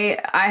 I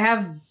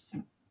have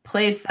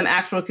played some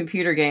actual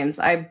computer games.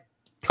 I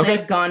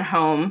played Gone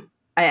Home.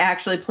 I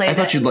actually played. I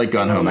thought you'd like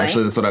Gone Home.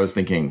 Actually, that's what I was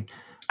thinking.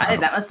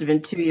 That must have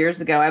been 2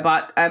 years ago. I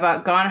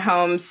bought Gone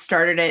Home,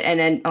 started it, and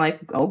then I'm like,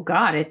 oh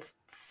god, it's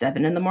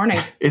 7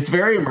 a.m. It's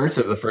very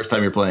immersive the first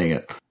time you're playing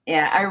it.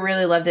 Yeah, I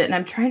really loved it, and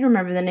I'm trying to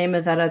remember the name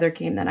of that other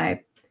game that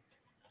I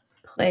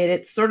played.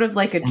 It's sort of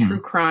like a true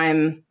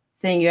crime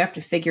thing. You have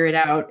to figure it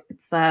out.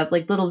 It's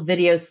like little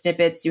video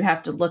snippets you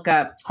have to look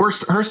up. Her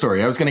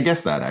Story. I was going to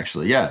guess that,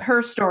 actually. Yeah.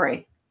 Her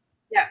Story.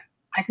 Yeah.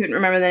 I couldn't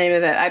remember the name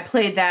of it. I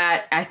played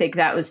that. I think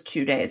that was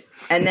 2 days.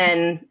 And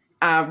then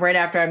right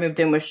after I moved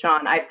in with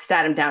Sean, I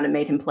sat him down and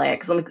made him play it.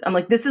 Because I'm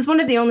like, this is one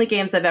of the only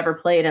games I've ever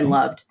played and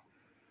loved.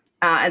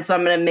 And so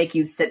I'm going to make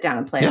you sit down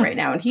and play it right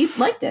now. And he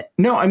liked it.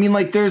 No, I mean,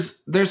 like,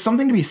 there's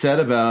something to be said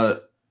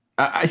about,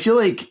 I feel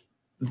like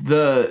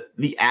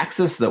the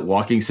access that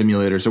walking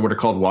simulators, or what are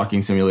called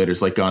walking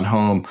simulators like Gone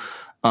Home,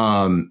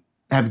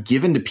 have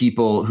given to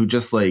people who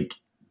just like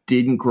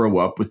didn't grow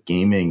up with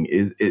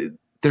gaming.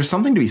 There's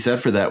something to be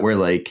said for that, where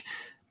like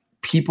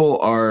people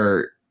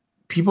are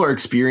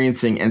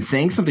experiencing and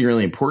saying something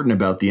really important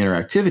about the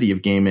interactivity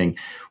of gaming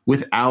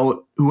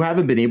who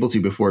haven't been able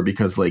to before,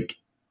 because like,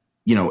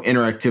 you know,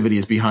 interactivity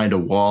is behind a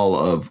wall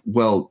of,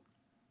 well,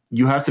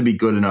 you have to be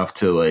good enough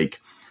to like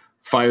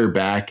fire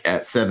back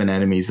at 7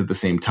 enemies at the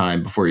same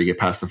time before you get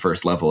past the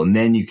first level, and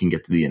then you can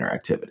get to the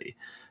interactivity.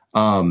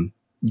 Gone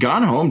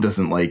Home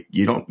doesn't like,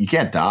 you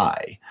can't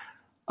die.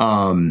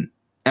 And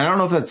I don't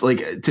know if that's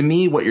like, to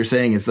me, what you're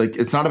saying is like,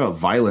 it's not about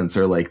violence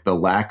or like the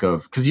lack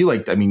of, because you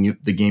liked, I mean,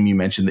 the game you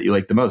mentioned that you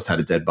liked the most had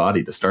a dead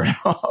body to start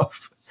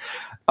off.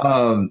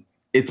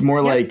 It's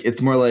more like, I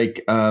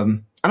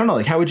don't know,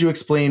 like, how would you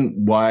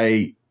explain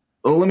why?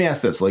 Oh, let me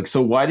ask this. Like,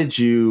 so why did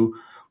you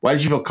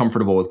feel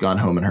comfortable with Gone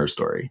Home and her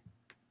story?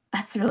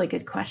 That's a really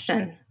good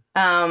question.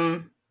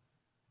 It's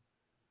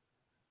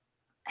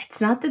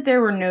not that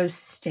there were no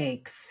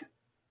stakes.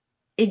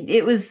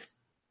 It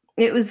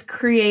was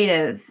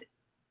creative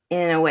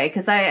in a way,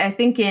 because I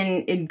think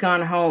in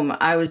Gone Home,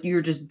 you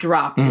were just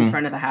dropped in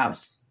front of a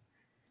house,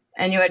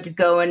 and you had to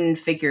go and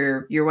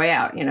figure your way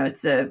out. You know,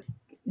 it's an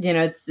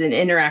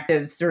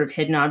interactive sort of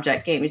hidden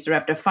object game. You sort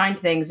of have to find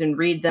things and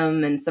read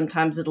them, and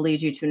sometimes it'll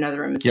lead you to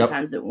another room, and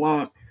sometimes it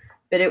won't.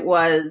 But it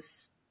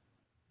was,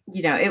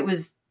 it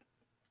was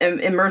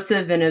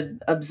immersive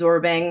and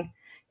absorbing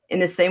in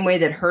the same way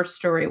that her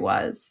story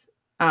was.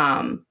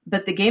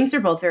 But the games are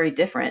both very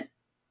different.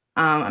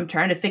 I'm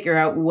trying to figure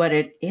out what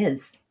it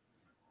is.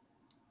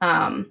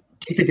 Do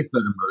you think it's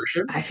an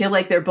immersion? I feel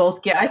like they're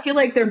both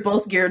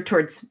geared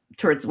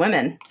towards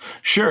women.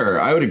 Sure,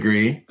 I would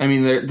agree. I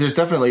mean, there's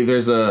definitely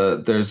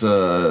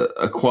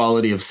a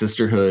quality of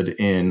sisterhood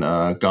in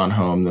Gone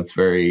Home that's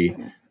very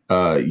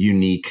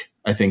unique.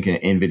 I think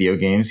in video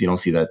games, you don't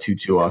see that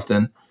too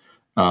often.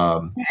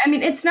 I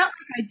mean, it's not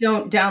like I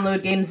don't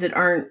download games that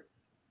aren't,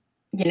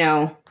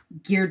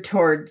 geared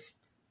towards,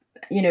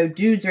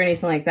 dudes or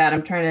anything like that.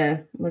 I'm trying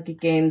to look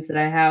at games that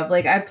I have.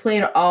 Like, I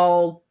played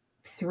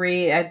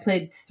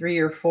three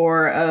or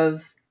four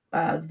of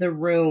The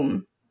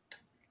Room.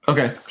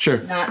 Okay, sure.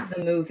 Not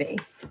the movie.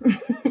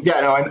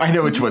 Yeah, no, I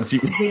know which ones you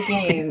mean. The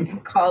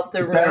game called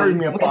The Room,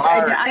 which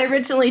I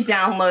originally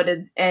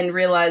downloaded and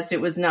realized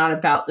it was not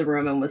about The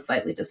Room and was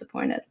slightly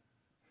disappointed,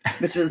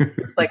 which was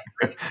like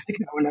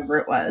whenever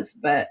it was.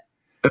 But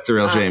that's a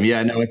real shame.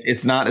 Yeah, no,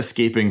 it's not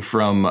escaping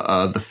from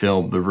the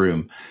film The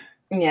Room.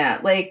 Yeah,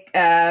 like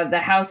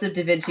The House of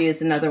Da Vinci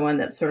is another one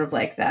that's sort of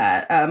like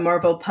that.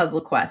 Marvel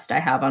Puzzle Quest I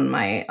have on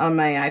my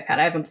iPad.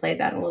 I haven't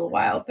played that in a little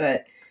while,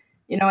 but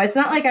it's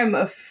not like I'm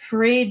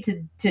afraid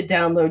to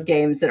download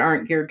games that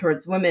aren't geared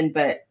towards women,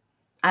 but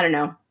I don't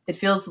know. It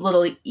feels a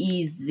little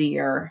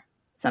easier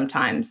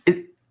sometimes.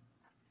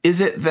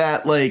 Is it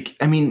that, like,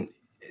 I mean,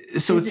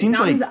 so it seems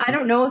like... I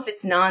don't know if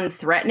it's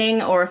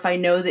non-threatening or if I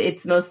know that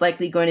it's most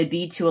likely going to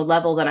be to a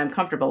level that I'm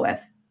comfortable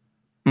with.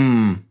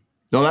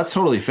 No, that's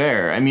totally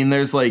fair. I mean,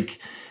 there's like...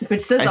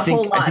 Which says a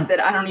whole lot that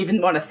I don't even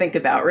want to think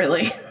about,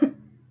 really.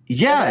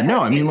 Yeah,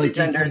 no, I mean, like,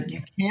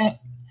 you can't...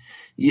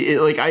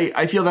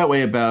 I feel that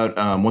way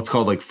about what's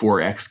called like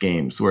 4X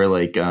games, where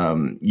like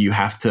you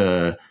have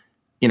to,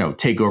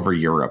 take over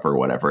Europe or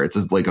whatever.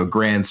 It's like a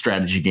grand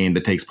strategy game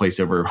that takes place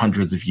over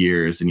hundreds of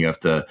years, and you have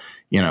to,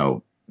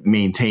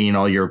 maintain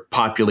all your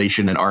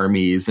population and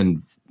armies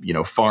and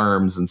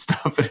farms and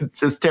stuff. It's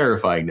just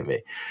terrifying to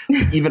me.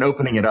 Even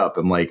opening it up,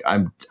 I'm like,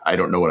 I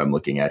don't know what I'm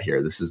looking at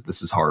here. This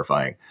is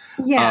horrifying.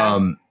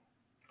 Yeah.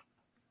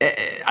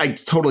 I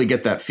totally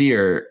get that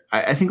fear.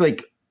 I think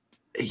like.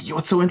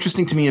 What's so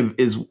interesting to me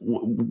is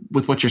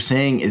with what you're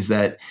saying is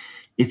that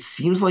it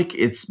seems like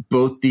it's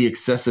both the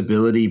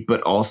accessibility, but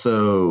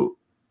also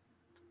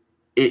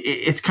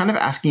it's kind of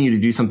asking you to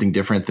do something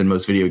different than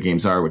most video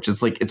games are, which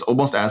is like, it's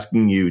almost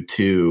asking you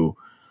to,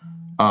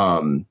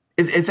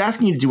 it's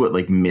asking you to do what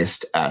like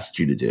Myst asked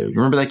you to do. You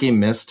remember that game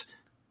Myst?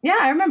 Yeah,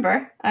 I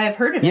remember. I've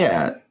heard of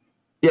it.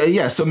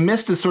 Yeah. So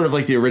Myst is sort of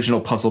like the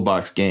original puzzle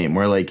box game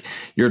where like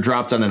you're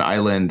dropped on an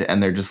island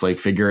and they're just like,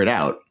 figure it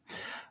out.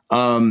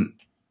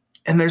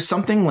 And there's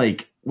something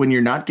like when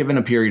you're not given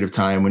a period of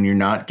time, when you're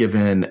not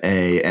given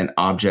an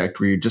object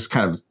where you're just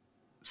kind of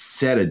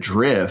set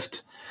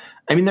adrift.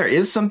 I mean, there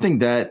is something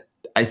that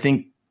I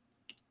think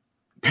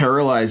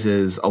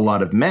paralyzes a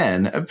lot of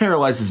men. It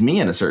paralyzes me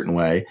in a certain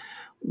way,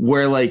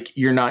 where like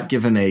you're not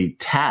given a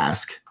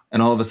task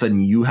and all of a sudden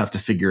you have to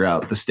figure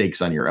out the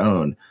stakes on your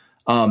own.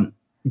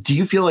 Do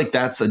you feel like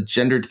that's a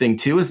gendered thing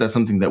too? Is that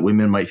something that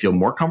women might feel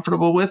more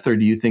comfortable with? Or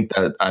do you think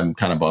that I'm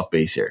kind of off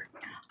base here?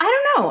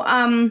 I don't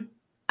know.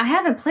 I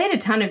haven't played a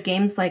ton of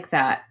games like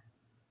that.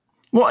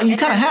 Well, and you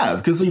kind of have,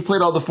 because you've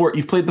played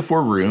the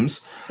 4 rooms.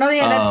 Oh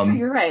yeah, that's true.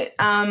 You're right.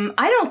 I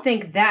don't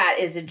think that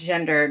is a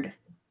gendered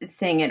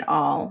thing at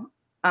all.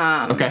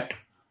 Okay.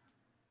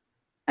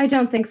 I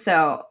don't think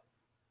so.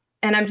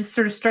 And I'm just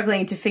sort of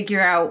struggling to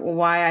figure out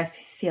why I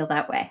feel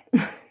that way.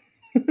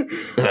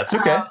 That's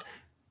okay.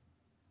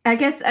 I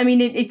guess, I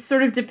mean, it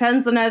sort of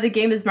depends on how the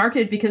game is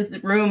marketed, because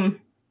The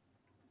Room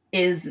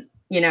is,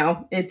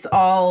 it's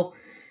all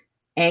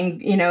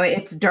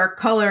it's dark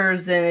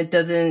colors and it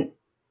doesn't,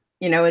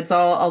 it's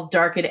all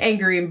dark and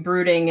angry and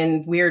brooding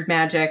and weird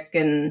magic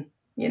and,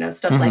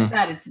 stuff like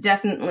that. It's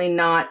definitely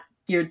not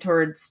geared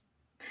towards,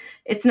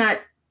 it's not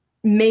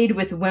made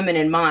with women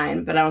in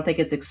mind, but I don't think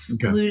it's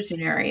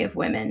exclusionary of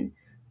women.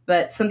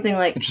 But something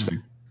like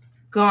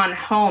Gone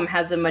Home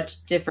has a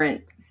much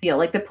different feel.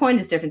 Like the point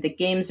is different. The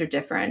games are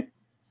different.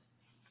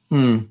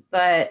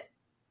 But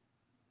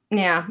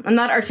yeah, I'm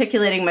not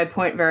articulating my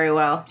point very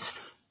well.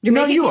 You're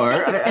making you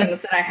are.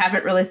 Things that I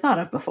haven't really thought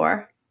of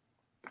before.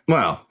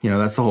 Well,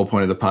 that's the whole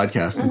point of the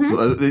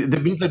podcast.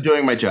 That means I'm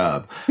doing my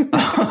job.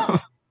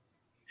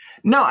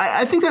 No,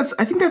 I think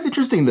that's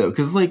interesting though,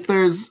 because like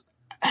there's,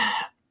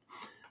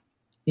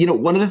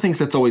 one of the things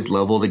that's always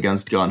leveled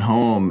against Gone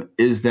Home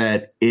is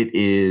that it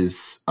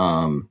is,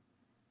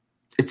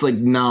 it's like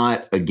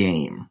not a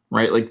game,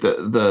 right? Like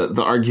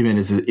the argument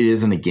is it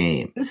isn't a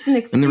game, it's an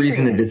experience. And the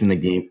reason it isn't a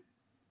game.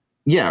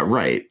 Yeah,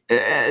 right.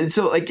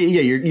 So like,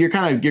 you're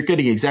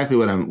getting exactly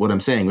what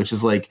I'm saying, which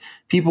is like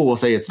people will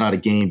say it's not a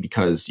game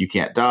because you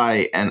can't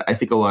die. And I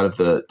think a lot of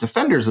the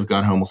defenders of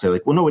Gone Home will say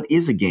like, well, no, it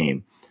is a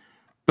game.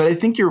 But I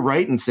think you're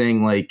right in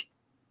saying like,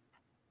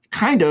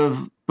 kind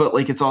of, but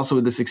like, it's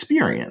also this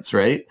experience,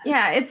 right?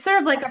 Yeah. It's sort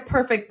of like a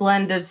perfect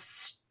blend of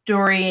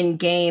story and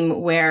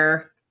game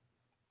where,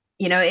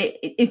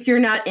 if you're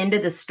not into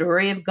the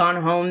story of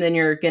Gone Home, then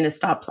you're going to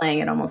stop playing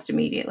it almost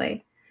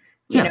immediately.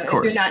 If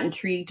you're not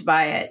intrigued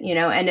by it,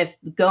 and if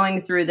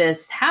going through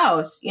this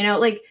house,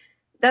 like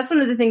that's one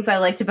of the things I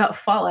liked about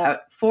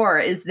Fallout 4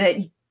 is that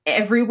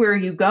everywhere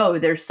you go,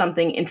 there's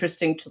something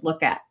interesting to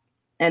look at.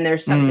 And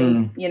there's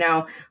something,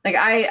 like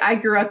I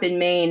grew up in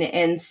Maine.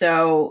 And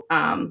so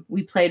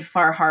we played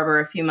Far Harbor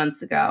a few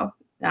months ago,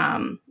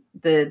 the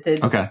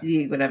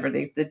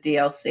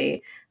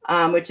DLC.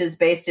 Which is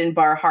based in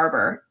Bar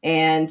Harbor.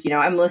 And,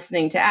 I'm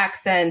listening to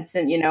accents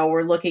and,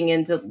 we're looking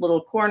into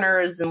little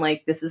corners and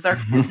like, this is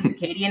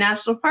Acadia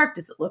National Park.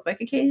 Does it look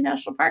like Acadia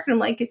National Park? And I'm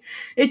like,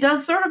 it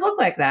does sort of look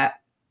like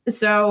that.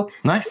 So,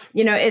 nice.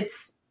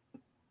 It's,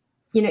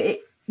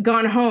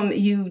 Gone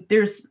Home,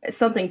 there's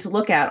something to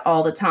look at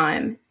all the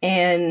time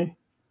and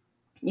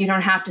you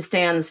don't have to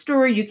stay on the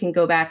story. You can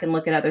go back and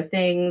look at other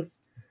things.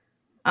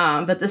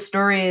 But the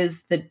story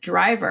is the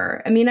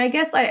driver. I mean, I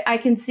guess I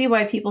can see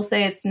why people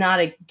say it's not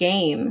a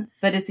game,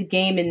 but it's a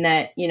game in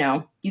that,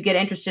 you get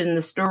interested in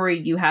the story,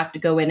 you have to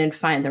go in and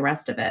find the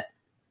rest of it.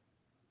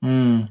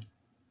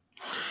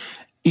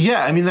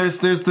 Yeah. I mean, there's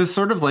this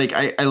sort of like,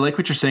 I like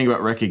what you're saying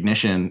about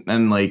recognition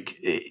and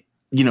like,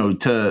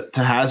 to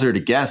hazard a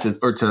guess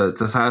or to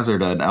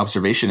hazard an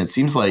observation, it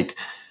seems like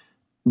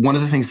one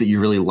of the things that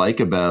you really like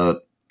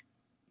about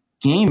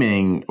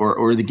gaming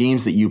or the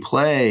games that you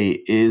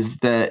play is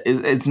that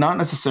it's not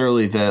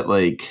necessarily that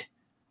like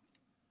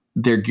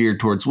they're geared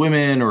towards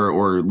women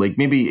or like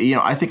maybe,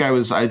 I think I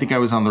was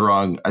on the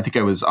wrong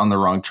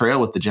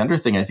trail with the gender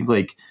thing. I think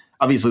like,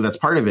 obviously that's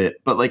part of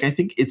it, but like, I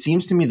think it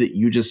seems to me that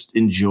you just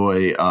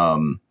enjoy,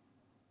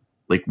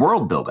 like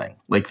world building,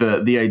 like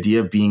the idea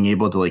of being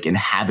able to like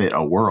inhabit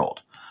a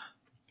world.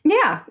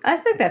 Yeah, I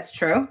think that's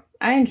true.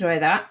 I enjoy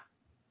that.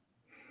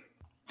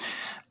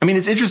 I mean,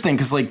 it's interesting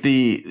because like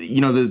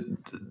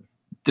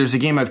there's a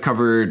game I've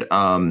covered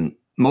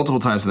multiple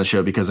times on the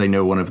show because I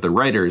know one of the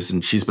writers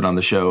and she's been on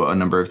the show a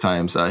number of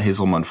times,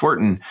 Hazel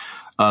Munforton,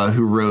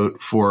 who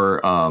wrote for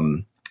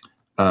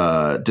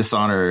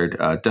Dishonored,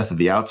 Death of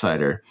the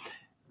Outsider.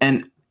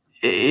 And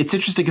it's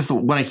interesting because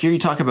when I hear you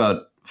talk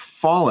about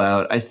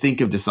Fallout, I think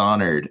of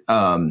Dishonored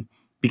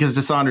because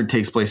Dishonored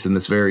takes place in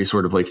this very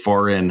sort of like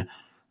foreign,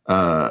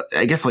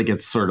 I guess like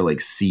it's sort of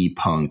like sea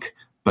punk.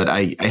 But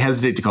I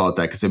hesitate to call it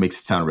that because it makes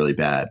it sound really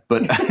bad.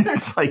 But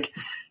it's like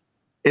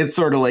it's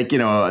sort of like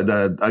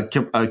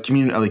a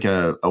community, like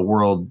a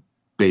world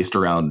based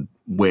around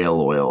whale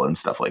oil and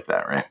stuff like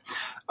that, right?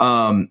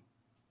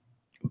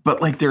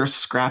 But like there are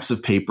scraps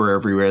of paper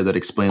everywhere that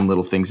explain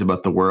little things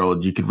about the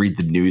world. You could read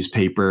the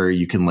newspaper.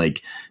 You can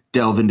like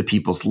delve into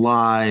people's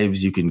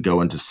lives. You can go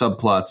into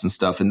subplots and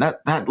stuff, and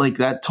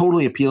that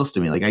totally appeals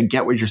to me. Like I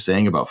get what you're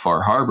saying about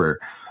Far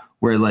Harbor,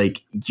 where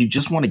like you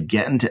just want to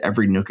get into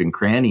every nook and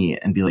cranny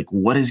and be like,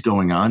 what is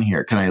going on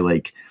here?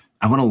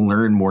 I want to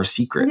learn more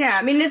secrets. Yeah,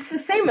 I mean, it's the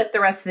same with the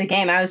rest of the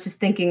game. I was just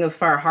thinking of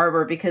Far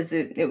Harbor because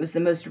it was the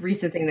most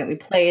recent thing that we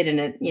played, and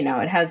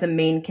it has a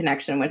Maine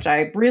connection, which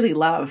I really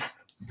love.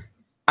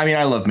 I mean,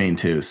 I love Maine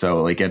too,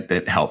 so like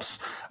it helps.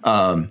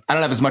 I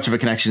don't have as much of a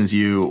connection as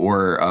you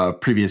or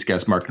previous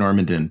guest Mark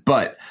Normandin,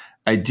 but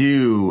I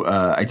do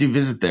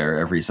visit there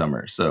every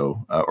summer,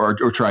 so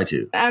or try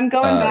to. I'm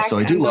going back. So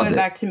I do love it. I'm going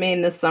back to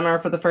Maine this summer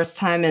for the first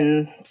time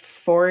in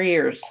 4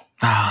 years.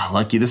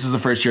 Lucky! This is the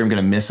first year I'm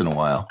going to miss in a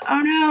while.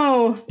 Oh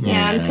no!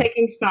 Yeah, I'm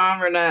taking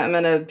Sean. I'm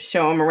gonna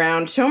show him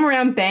around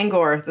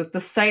Bangor, the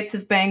sights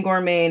of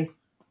Bangor, Maine.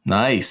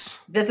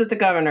 Nice. Visit the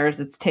Governors.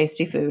 It's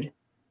tasty food.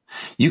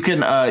 You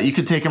can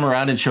take him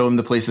around and show him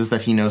the places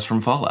that he knows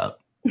from Fallout.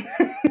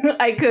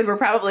 I could. We're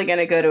probably going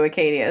to go to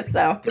Acadia.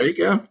 So there you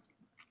go.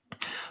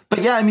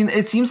 But yeah, I mean,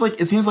 it seems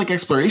like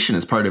exploration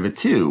is part of it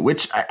too,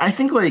 which I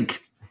think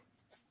like,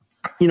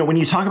 when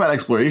you talk about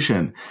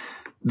exploration,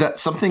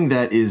 that's something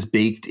that is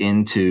baked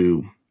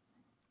into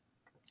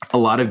a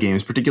lot of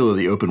games,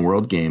 particularly open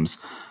world games.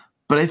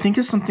 But I think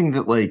it's something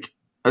that like,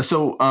 I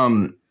don't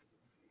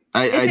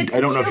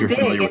know if you're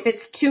familiar. If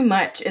it's too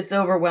much, it's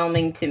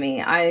overwhelming to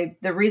me.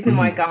 The reason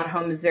why Gone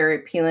Home is very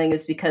appealing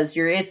is because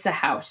it's a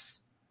house.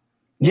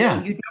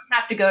 Yeah. You don't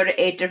have to go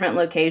to 8 different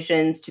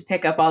locations to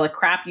pick up all the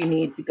crap you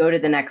need to go to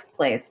the next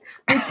place,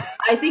 which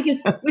I think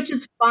which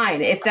is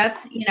fine. If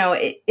that's,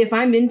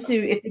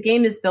 if the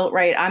game is built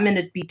right, I'm going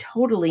to be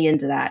totally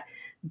into that.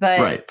 But,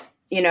 right.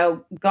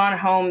 Gone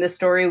Home, the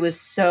story was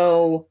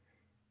so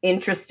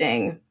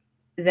interesting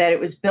that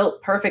it was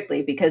built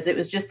perfectly because it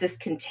was just this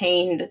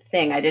contained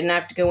thing. I didn't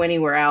have to go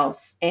anywhere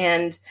else.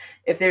 And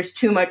if there's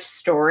too much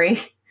story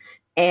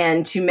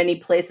and too many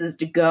places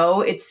to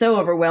go, it's so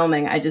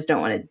overwhelming. I just don't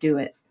want to do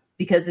it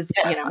because it's,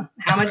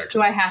 how much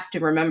do I have to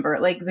remember?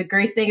 Like the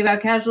great thing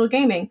about casual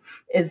gaming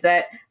is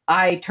that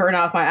I turn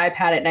off my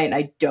iPad at night and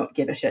I don't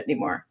give a shit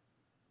anymore.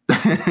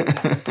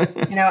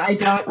 I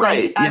don't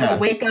I will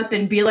wake up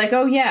and be like,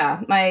 oh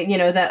yeah, my,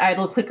 that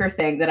idle clicker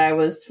thing that I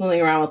was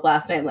fooling around with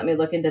last night. Let me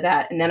look into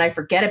that. And then I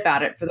forget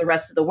about it for the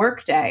rest of the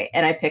workday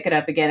and I pick it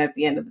up again at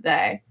the end of the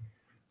day.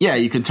 Yeah,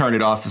 you can turn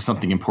it off if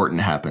something important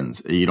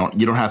happens. You don't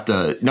have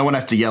to, no one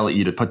has to yell at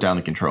you to put down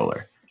the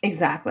controller.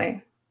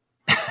 Exactly.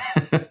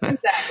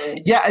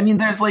 Exactly. Yeah, I mean,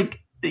 there's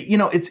like,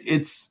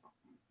 it's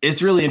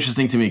really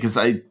interesting to me because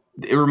it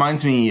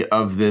reminds me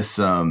of this,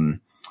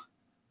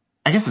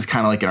 I guess it's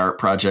kind of like an art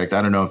project.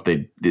 I don't know if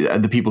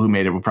the people who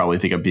made it would probably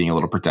think I'm being a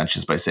little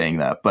pretentious by saying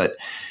that, but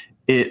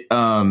it,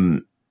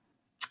 I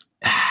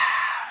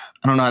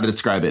don't know how to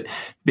describe it.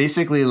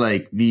 Basically,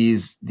 like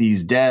these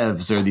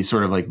devs or these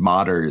sort of like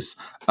modders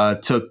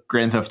took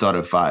Grand Theft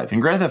Auto 5.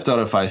 And Grand Theft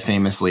Auto 5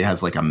 famously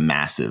has like a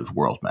massive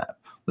world map.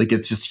 Like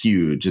it's just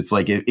huge. It's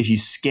like if you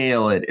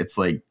scale it, it's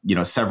like,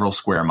 several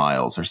square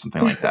miles or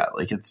something like that.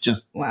 Like it's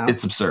just,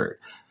 It's absurd.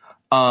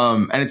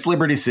 And it's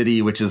Liberty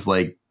City, which is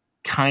like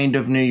kind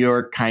of New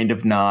York, kind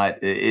of not.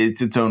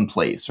 It's its own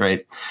place,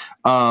 right?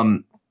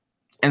 And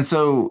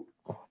so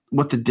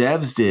what the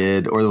devs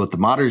did, or what the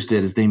modders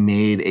did, is they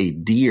made a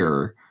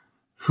deer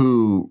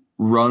who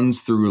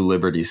runs through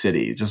Liberty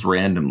City just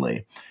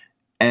randomly,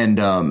 and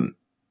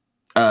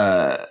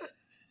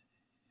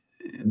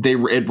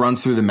it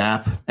runs through the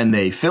map, and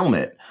they film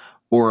it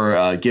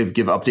or give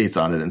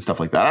updates on it and stuff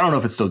like that. I don't know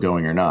if it's still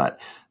going or not,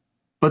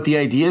 but the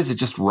idea is it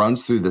just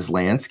runs through this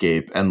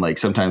landscape and like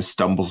sometimes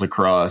stumbles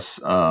across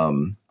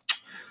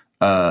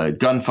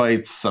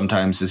gunfights.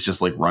 Sometimes it's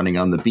just like running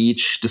on the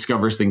beach,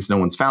 discovers things no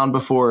one's found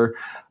before.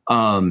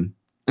 And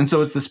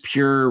so it's this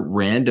pure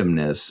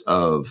randomness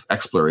of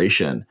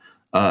exploration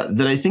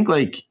that I think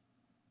like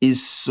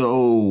is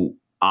so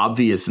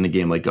obvious in a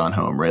game like Gone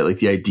Home, right? Like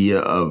the idea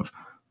of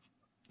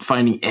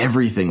finding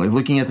everything, like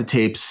looking at the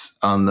tapes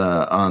on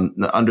the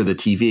under the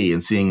TV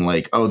and seeing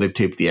like, oh, they've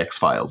taped the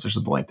X-Files or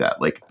something like that.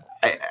 Like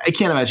I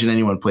can't imagine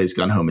anyone plays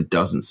Gone Home and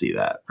doesn't see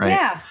that, right?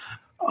 Yeah.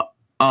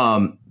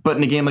 But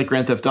in a game like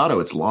Grand Theft Auto,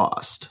 it's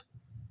lost.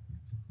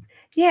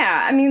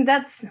 Yeah, I mean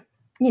that's,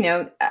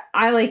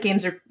 I like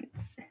games when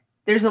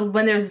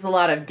there's a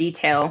lot of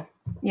detail,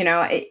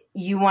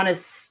 you want to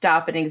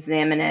stop and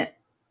examine it.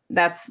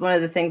 That's one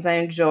of the things I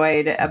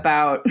enjoyed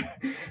about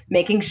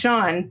making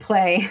Sean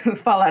play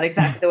Fallout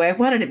exactly the way I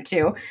wanted him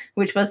to,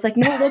 which was like,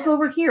 no, look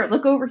over here.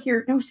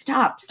 No,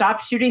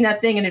 stop shooting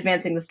that thing and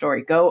advancing the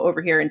story. Go over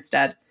here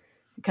instead.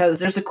 Because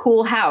there's a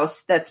cool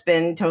house that's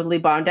been totally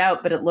bombed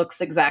out, but it looks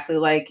exactly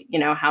like,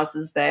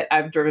 houses that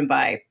I've driven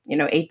by,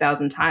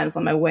 8,000 times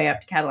on my way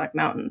up to Cadillac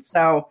Mountain.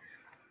 So,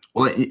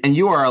 well, and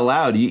you are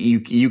allowed,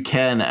 you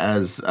can,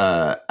 as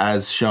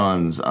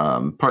Sean's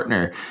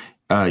partner,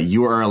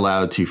 you are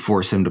allowed to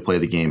force him to play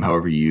the game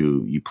however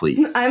you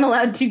please. I'm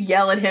allowed to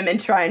yell at him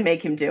and try and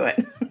make him do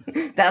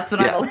it. That's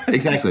what I'm allowed to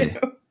do.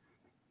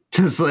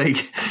 Just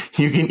like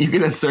you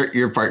can assert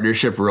your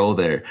partnership role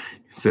there.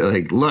 So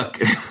like, look,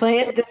 play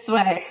it this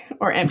way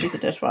or empty the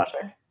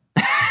dishwasher.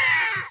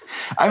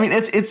 I mean,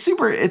 it's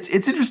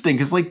interesting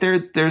because like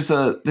there's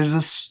a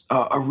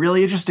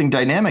really interesting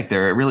dynamic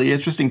there, a really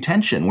interesting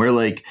tension where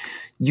like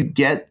you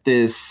get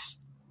this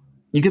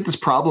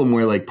problem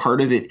where like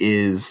part of it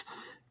is,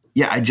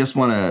 I just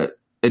want to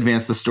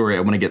advance the story.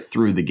 I want to get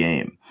through the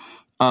game.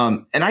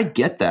 And I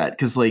get that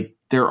because like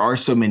there are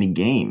so many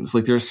games,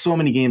 like there's so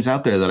many games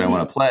out there that I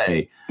want to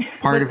play.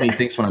 Part of me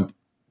thinks when I'm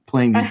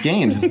playing these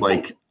games, it's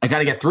like, I got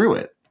to get through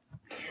it.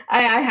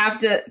 I have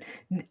to.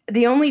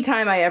 The only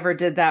time I ever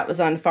did that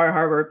was on Far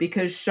Harbor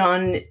because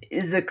Sean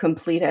is a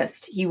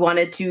completist. He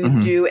wanted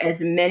to do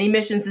as many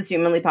missions as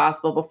humanly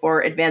possible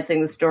before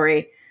advancing the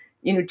story,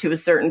 to a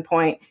certain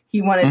point.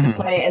 He wanted to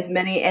play as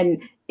many,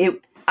 and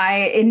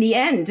in the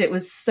end, it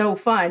was so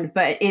fun,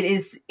 but it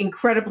is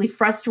incredibly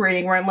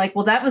frustrating where I'm like,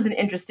 well, that was an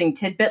interesting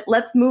tidbit.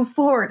 Let's move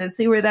forward and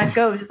see where that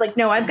goes. It's like,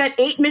 no, I've got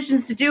 8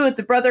 missions to do with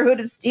the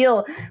Brotherhood of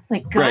Steel.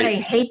 Like, God, right. I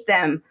hate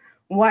them.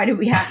 Why do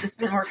we have to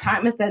spend more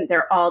time with them?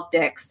 They're all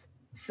dicks.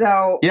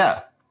 So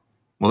yeah,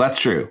 well, that's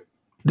true.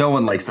 No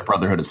one likes the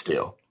Brotherhood of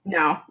Steel.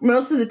 No,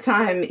 most of the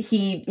time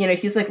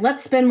he's like,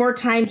 let's spend more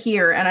time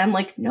here. And I'm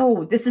like,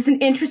 no, this is an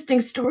interesting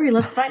story.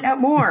 Let's find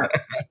out more.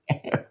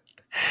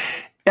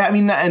 Yeah, I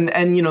mean, and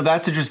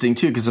that's interesting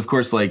too, because of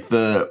course, like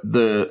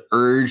the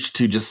urge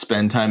to just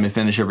spend time and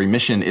finish every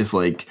mission is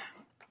like,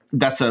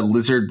 that's a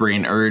lizard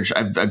brain urge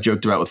I've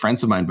joked about with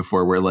friends of mine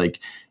before, where like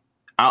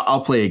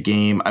I'll play a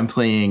game. I'm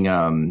playing,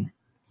 any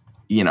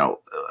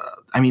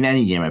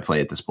game I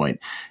play at this point,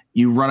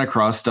 you run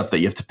across stuff that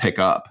you have to pick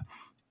up,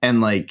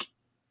 and like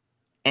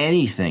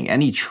anything,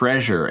 any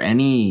treasure,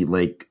 any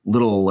like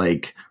little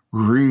like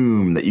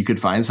room that you could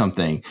find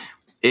something,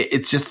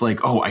 it's just like,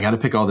 oh, I got to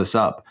pick all this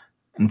up.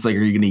 And it's like,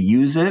 are you going to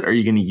use it? Or are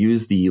you going to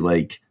use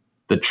the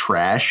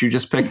trash you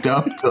just picked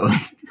up to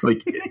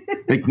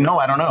like, no,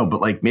 I don't know. But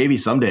like, maybe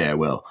someday I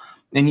will.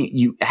 And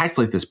you act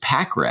like this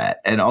pack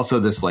rat, and also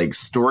this like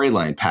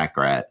storyline pack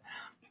rat.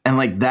 And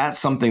like, that's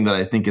something that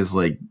I think is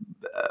like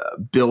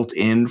built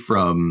in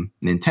from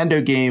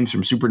Nintendo games,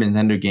 from Super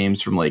Nintendo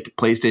games, from like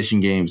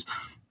PlayStation games,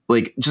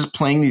 like just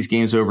playing these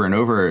games over and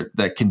over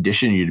that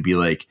condition you to be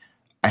like,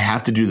 I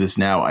have to do this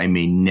now. I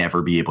may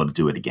never be able to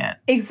do it again.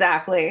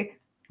 Exactly.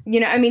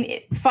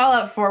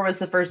 Fallout 4 was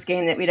the first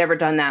game that we'd ever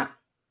done that,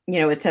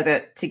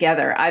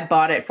 together. I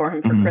bought it for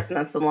him for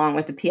Christmas along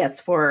with the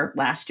PS4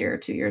 last year or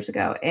 2 years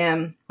ago.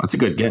 And that's a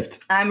good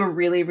gift. I'm a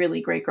really,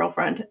 really great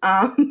girlfriend.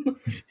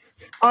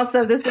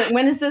 Also,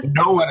 when is this?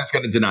 No one is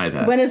going to deny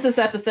that. When is this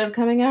episode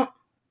coming out?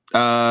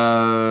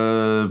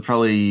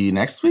 Probably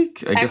next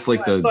week. I guess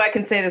like So I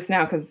can say this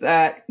now because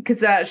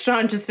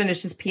Sean just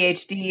finished his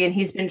PhD and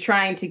he's been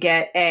trying to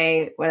get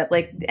an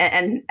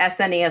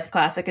SNES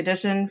Classic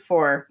Edition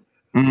for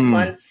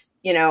months,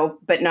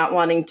 but not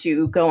wanting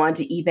to go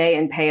onto eBay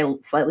and pay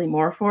slightly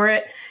more for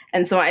it.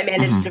 And so I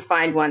managed to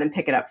find one and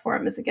pick it up for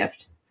him as a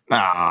gift.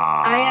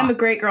 I am a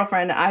great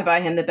girlfriend. I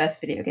buy him the best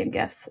video game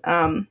gifts.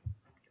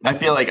 I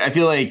feel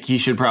like he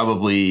should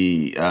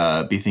probably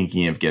be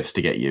thinking of gifts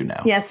to get you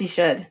now. Yes, he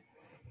should.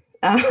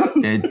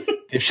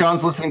 If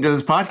Sean's listening to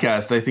this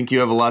podcast, I think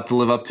you have a lot to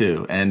live up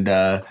to, and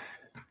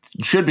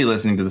you should be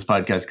listening to this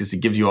podcast because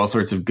it gives you all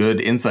sorts of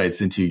good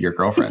insights into your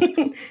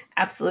girlfriend.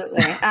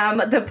 Absolutely.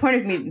 The point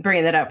of me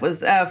bringing that up was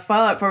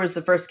Fallout 4 was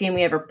the first game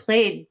we ever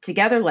played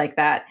together like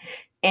that,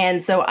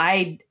 and so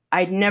I'd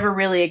never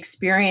really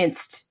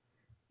experienced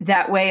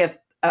that way of.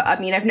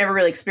 I've never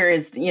really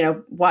experienced,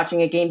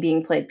 watching a game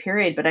being played,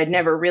 period, but I'd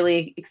never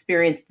really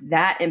experienced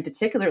that in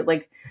particular.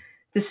 Like,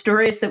 the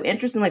story is so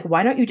interesting. Like,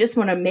 why don't you just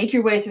want to make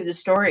your way through the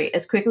story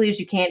as quickly as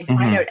you can,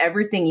 find out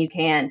everything you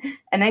can,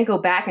 and then go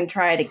back and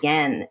try it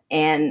again?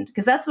 And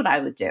because that's what I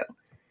would do,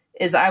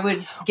 is I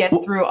would get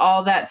through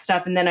all that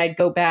stuff, and then I'd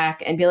go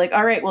back and be like,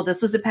 all right, well,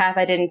 this was a path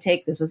I didn't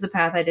take. This was a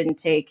path I didn't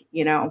take,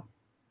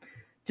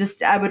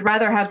 Just, I would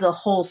rather have the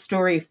whole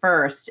story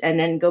first and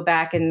then go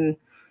back and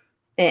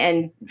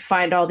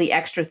find all the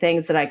extra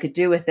things that I could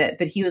do with it.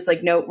 But he was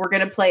like, no, we're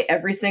going to play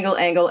every single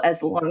angle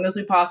as long as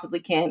we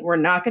possibly can. We're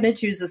not going to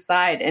choose a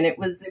side. And it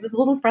was a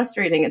little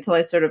frustrating until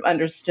I sort of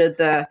understood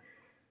the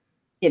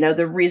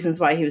reasons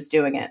why he was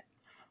doing it.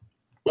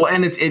 Well,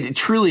 and it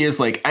truly is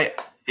like,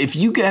 if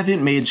you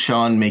haven't made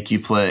Sean make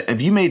you play,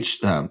 if you made,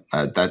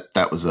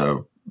 that was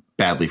a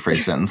badly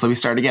phrased sentence. Let me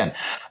start again.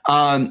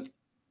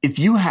 If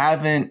you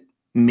haven't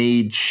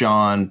made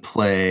Sean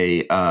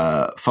play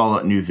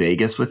Fallout New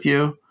Vegas with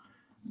you,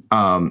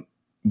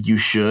 you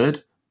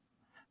should,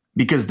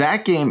 because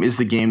that game is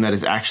the game that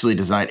is actually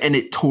designed, and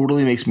it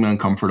totally makes me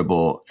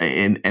uncomfortable,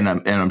 and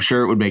I'm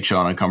sure it would make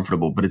Sean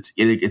uncomfortable, but it's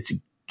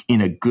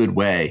in a good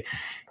way.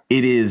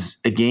 It is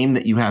a game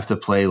that you have to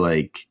play.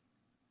 Like,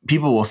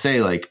 people will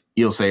say, like,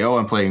 you'll say, oh,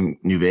 I'm playing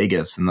New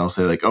Vegas, and they'll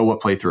say, like, oh, what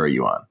playthrough are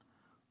you on?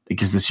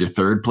 Because this your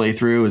third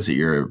playthrough? Is it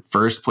your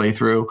first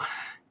playthrough?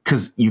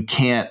 Because you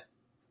can't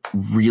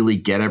really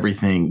get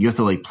everything. You have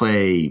to like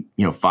play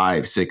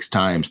 5-6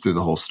 times through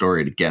the whole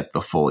story to get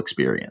the full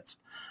experience,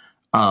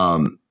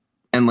 and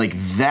like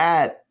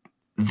that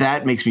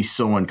makes me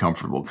so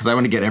uncomfortable because I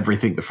want to get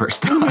everything the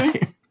first time.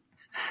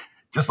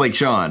 Just like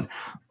Sean.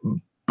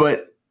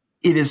 But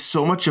it is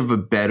so much of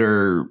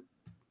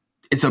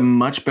it's a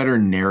much better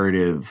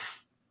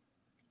narrative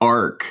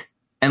arc.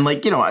 And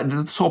like,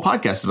 this whole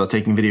podcast is about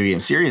taking video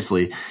games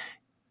seriously.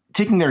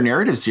 Taking their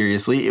narrative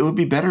seriously, it would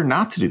be better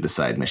not to do the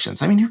side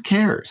missions. I mean, who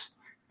cares?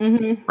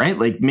 Right?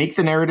 Like, make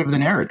the narrative the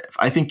narrative.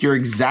 I think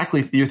you're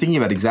thinking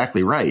about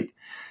exactly right.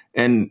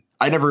 And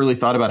I never really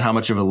thought about how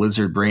much of a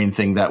lizard brain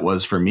thing that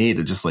was for me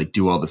to just like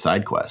do all the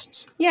side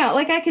quests. Yeah,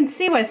 like I can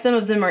see why some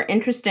of them are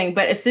interesting,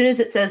 but as soon as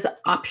it says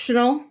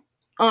optional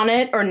on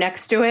it or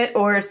next to it,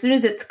 or as soon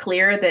as it's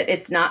clear that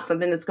it's not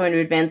something that's going to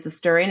advance the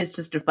story and it's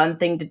just a fun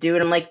thing to do,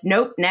 and I'm like,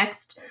 nope,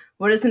 next.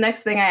 What is the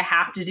next thing I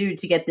have to do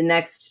to get the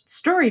next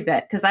story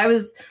bit? Because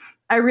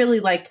I really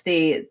liked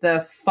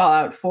the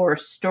Fallout 4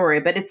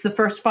 story, but it's the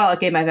first Fallout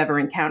game I've ever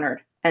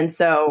encountered. And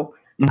so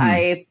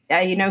I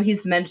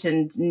he's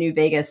mentioned New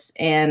Vegas,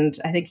 and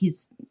I think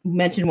he's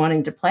mentioned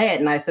wanting to play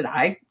it. And I said,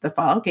 the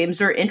Fallout games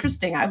are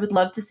interesting. I would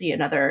love to see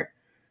another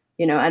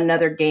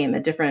game, a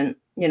different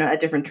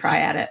try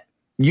at it.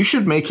 You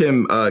should make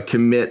him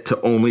commit to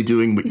only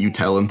doing what you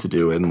tell him to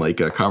do in like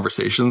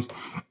conversations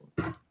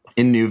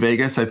in New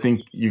Vegas. I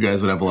think you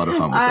guys would have a lot of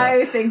fun with that.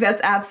 I think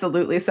that's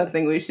absolutely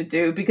something we should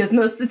do because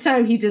most of the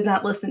time he did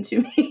not listen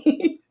to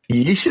me.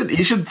 You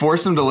should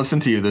force him to listen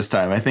to you this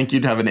time. I think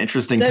you'd have an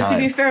interesting time. To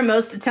be fair,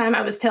 most of the time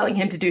I was telling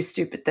him to do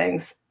stupid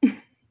things.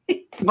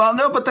 Well,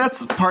 no, but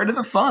that's part of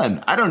the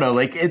fun. I don't know.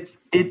 Like it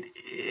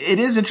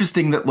is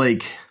interesting that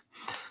like,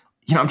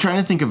 you know, I'm trying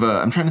to think of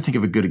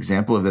a good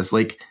example of this.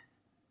 Like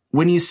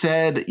when you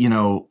said, you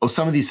know, oh,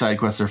 some of these side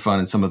quests are fun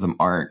and some of them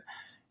aren't.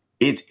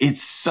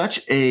 It's such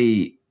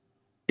a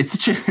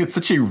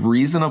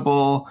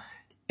reasonable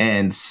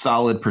and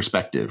solid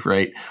perspective,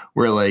 right?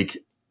 Where like,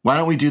 why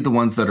don't we do the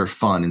ones that are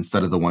fun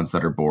instead of the ones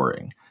that are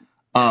boring?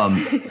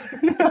 And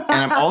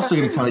I'm also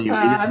going to tell you,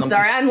 I'm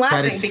sorry, I'm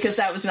laughing because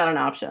that was not an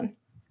option.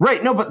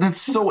 Right. No, but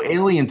that's so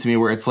alien to me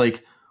where it's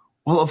like,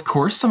 well, of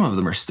course some of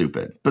them are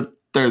stupid, but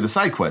they're the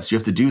side quests. You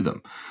have to do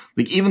them.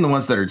 Like even the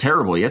ones that are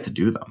terrible, you have to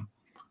do them.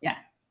 Yeah.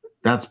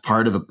 That's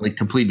part of the like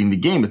completing the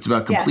game. It's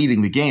about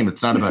completing the game.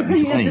 It's not about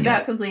enjoying it. It's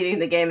about completing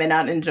the game and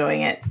not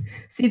enjoying it.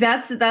 See,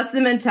 that's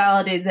the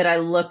mentality that I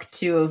look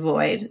to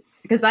avoid.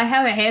 Because I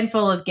have a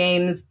handful of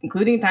games,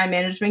 including time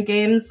management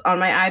games, on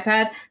my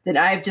iPad that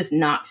I've just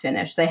not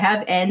finished. They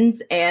have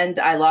ends, and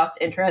I lost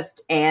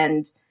interest,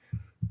 and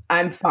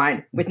I'm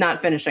fine with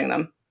not finishing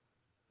them.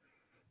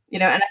 You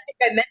know, and I think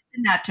I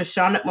mentioned that to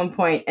Sean at one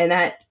point, and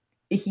that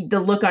the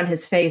look on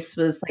his face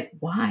was like,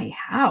 "Why?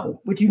 How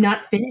would you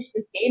not finish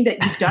this game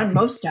that you've done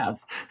most of?"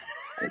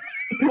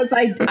 Because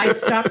I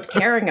stopped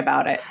caring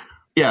about it.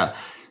 Yeah,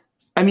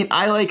 I mean,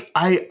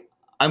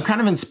 I'm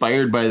kind of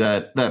inspired by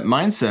that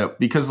mindset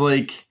because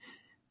like,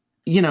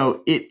 you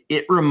know,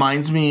 it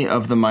reminds me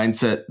of the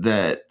mindset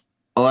that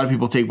a lot of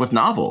people take with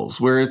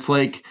novels where it's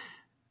like,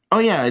 oh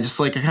yeah, I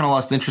kind of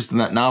lost interest in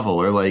that novel,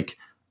 or like,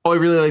 oh, I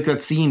really like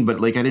that scene,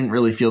 but like, I didn't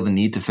really feel the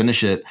need to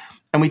finish it.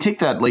 And we take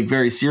that like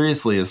very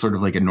seriously as sort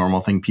of like a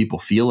normal thing people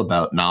feel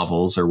about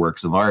novels or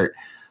works of art.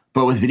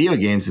 But with video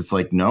games, it's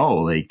like, no,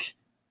 like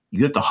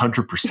you have to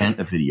 100%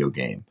 a video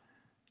game.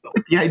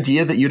 The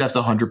idea that you'd have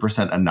to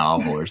 100% a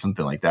novel or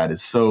something like that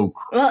is so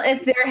well.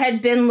 If there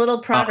had been little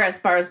progress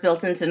bars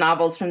built into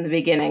novels from the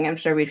beginning, I'm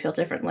sure we'd feel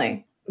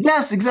differently.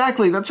 Yes,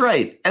 exactly. That's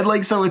right. And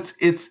like, so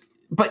it's.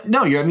 But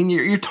no,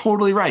 you're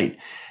totally right.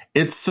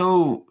 It's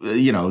so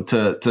you know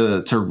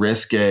to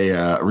risk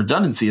a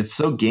redundancy. It's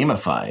so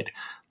gamified.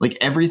 Like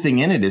everything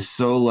in it is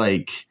so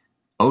like,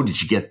 oh,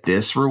 did you get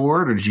this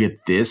reward, or did you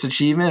get this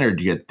achievement, or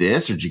did you get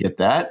this, or did you get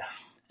that?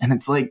 And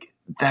it's like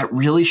that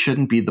really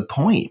shouldn't be the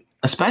point.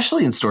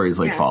 Especially in stories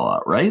like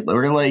Fallout, right?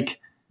 Where like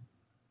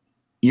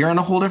you're in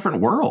a whole different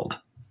world.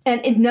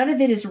 And none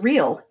of it is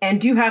real.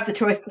 And you have the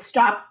choice to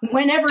stop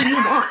whenever you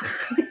want.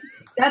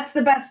 That's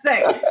the best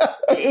thing.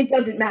 It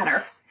doesn't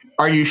matter.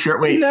 Are you sure?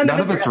 Wait, none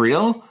of it's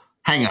real?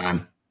 Hang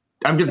on.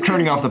 I'm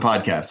turning off the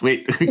podcast.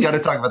 Wait, we got to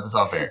talk about this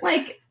off air.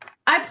 Like,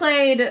 I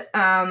played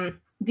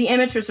the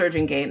Amateur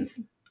Surgeon games.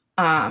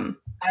 I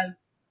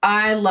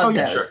love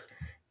those. Sure.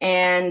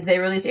 And they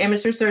released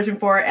Amateur Surgeon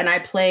 4, and I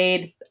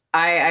played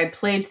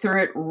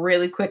through it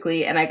really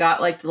quickly, and I got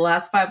like to the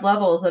last 5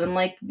 levels, and I'm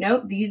like,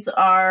 nope, these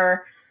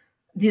are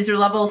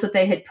levels that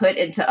they had put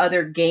into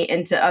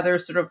other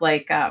sort of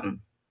like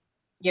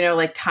you know,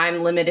 like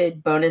time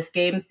limited bonus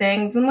game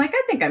things. I'm like,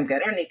 I think I'm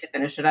good. I don't need to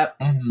finish it up.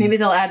 Mm-hmm. Maybe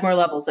they'll add more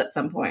levels at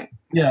some point.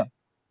 Yeah.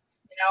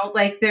 You know,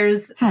 like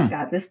there's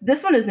God,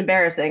 this one is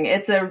embarrassing.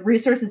 It's a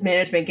resources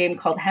management game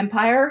called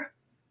Hempire.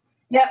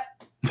 Yep.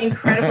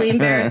 Incredibly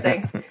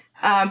embarrassing.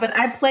 But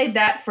I played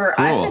that for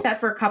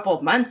a couple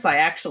of months. I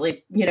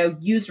actually, you know,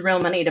 used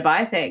real money to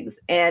buy things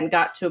and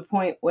got to a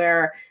point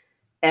where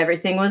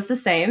everything was the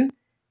same.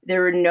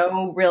 There were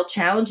no real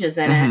challenges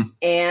in it.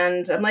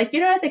 And I'm like,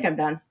 you know, I think I'm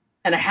done.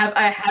 And I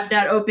have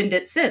not opened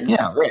it since.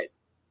 Yeah, right.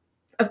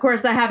 Of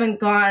course, I haven't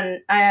gone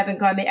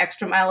the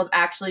extra mile of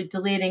actually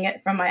deleting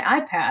it from my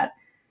iPad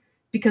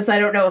because I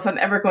don't know if I'm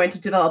ever going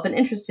to develop an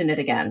interest in it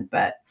again.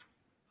 But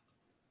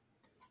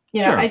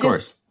you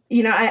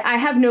know, I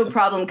have no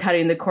problem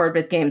cutting the cord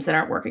with games that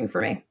aren't working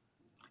for me.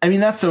 I mean,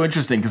 that's so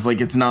interesting because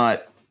like it's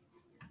not.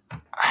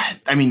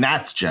 I mean,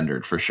 that's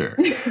gendered for sure.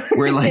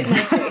 Where like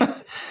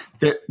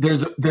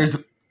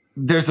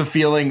there's a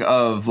feeling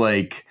of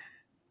like,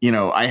 you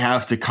know, I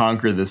have to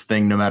conquer this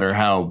thing no matter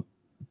how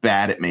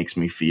bad it makes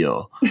me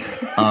feel.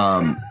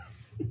 I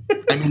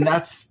mean,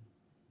 that's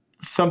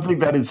something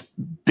that is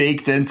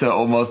baked into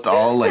almost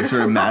all like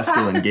sort of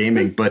masculine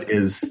gaming, but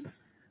is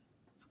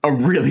a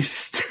really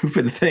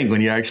stupid thing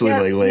when you actually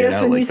like lay it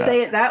out when like you that.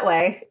 say it that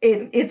way,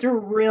 it's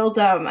real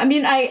dumb. I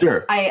mean,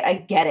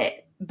 I get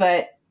it,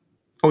 but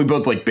we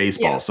both like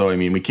baseball, so I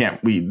mean,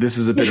 this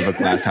is a bit of a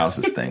glass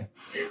houses thing.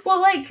 Well,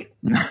 like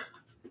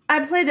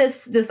I play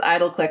this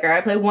idle clicker.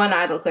 I play one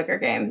idle clicker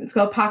game. It's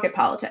called Pocket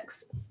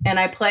Politics, and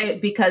I play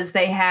it because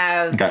they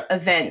have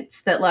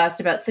events that last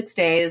about 6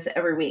 days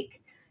every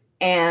week,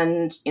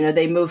 and you know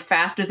they move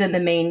faster than the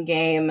main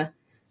game.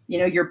 You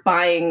know, you're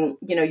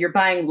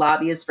buying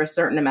lobbies for a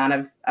certain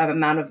amount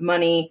of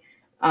money.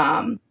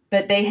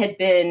 But they had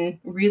been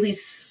really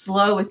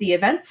slow with the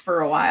events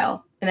for a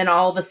while. And then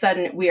all of a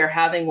sudden we are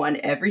having one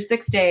every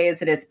 6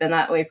 days, and it's been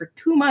that way for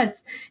 2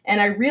 months.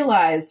 And I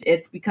realized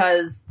it's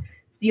because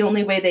it's the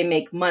only way they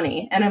make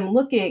money. And I'm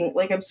looking,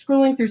 like, I'm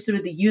scrolling through some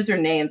of the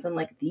usernames. I'm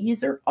like,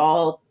 these are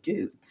all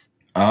dudes.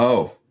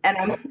 Oh.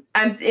 And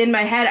I'm in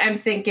my head, I'm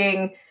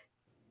thinking,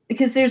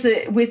 because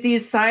with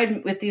these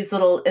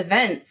little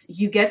events,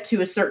 you get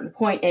to a certain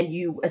point and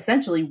you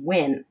essentially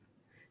win.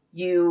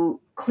 You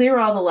clear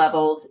all the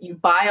levels, you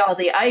buy all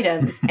the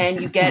items,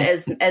 and you get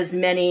as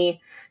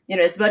many,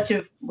 as much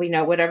of,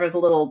 whatever the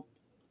little,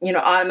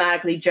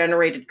 automatically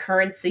generated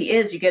currency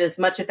is, you get as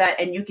much of that,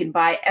 and you can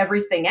buy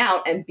everything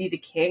out and be the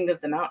king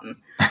of the mountain.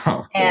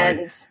 Oh,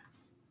 and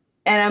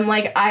I'm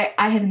like, I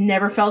have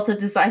never felt a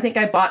desire. I think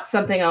I bought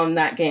something on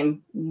that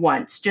game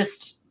once,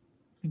 just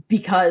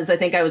because I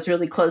think I was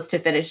really close to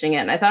finishing it.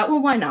 And I thought,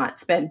 well, why not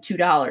spend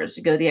 $2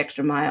 to go the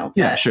extra mile?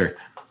 Yeah, sure.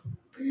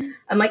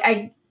 I'm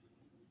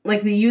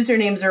like the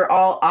usernames are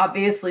all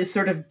obviously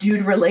sort of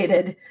dude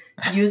related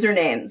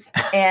usernames.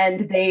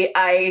 And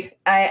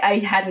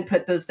I hadn't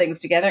put those things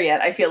together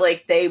yet. I feel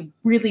like they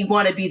really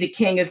want to be the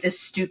king of this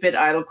stupid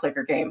idle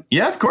clicker game.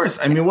 Yeah, of course.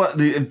 I mean,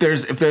 if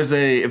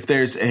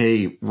there's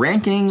a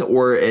ranking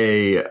or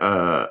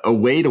a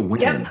way to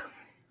win, yep,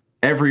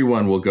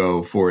 everyone will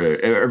go for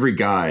it. Every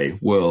guy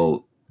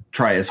will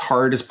try as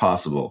hard as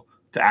possible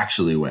to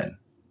actually win,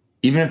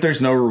 even if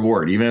there's no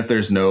reward, even if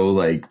there's no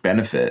like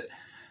benefit.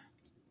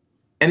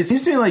 And it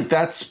seems to me like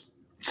that's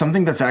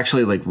something that's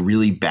actually like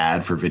really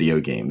bad for video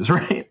games,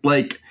 right?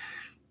 Like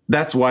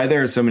that's why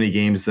there are so many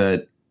games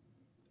that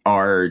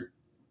are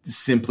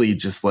simply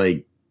just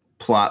like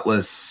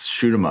plotless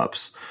shoot 'em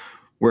ups,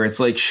 where it's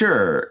like,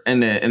 sure,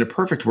 in a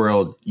perfect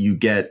world, you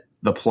get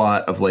the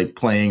plot of like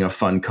playing a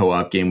fun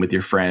co-op game with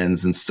your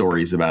friends and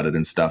stories about it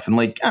and stuff. And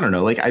like, I don't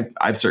know, like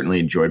I've certainly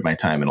enjoyed my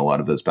time in a lot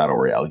of those battle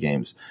royale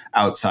games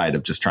outside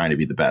of just trying to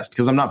be the best,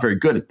 because I'm not very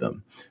good at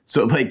them.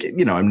 So like,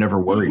 I'm never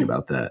worried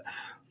about that.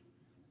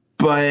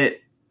 But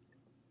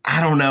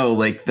I don't know,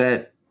 like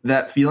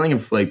that feeling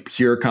of like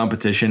pure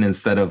competition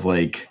instead of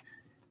like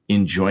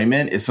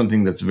enjoyment is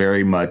something that's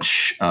very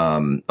much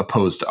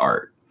opposed to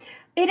art.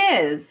 It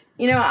is.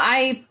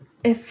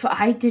 If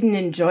I didn't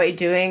enjoy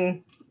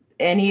doing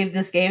any of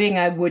this gaming,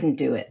 I wouldn't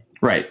do it.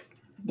 Right.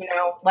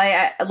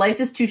 Life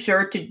is too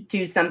short to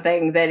do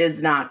something that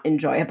is not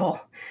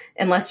enjoyable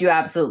unless you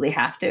absolutely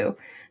have to.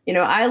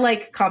 I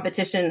like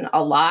competition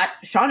a lot.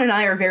 Sean and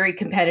I are very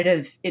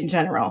competitive in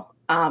general.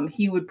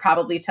 He would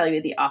probably tell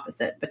you the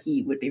opposite, but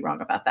he would be wrong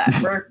about that.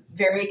 We're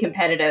very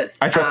competitive.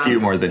 I trust you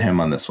more than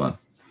him on this one.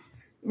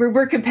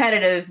 We're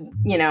competitive.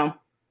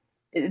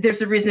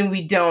 There's a reason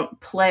we don't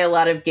play a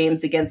lot of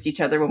games against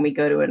each other when we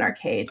go to an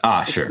arcade.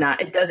 Sure.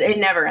 It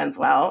never ends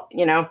well,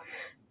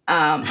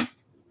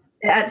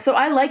 so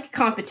I like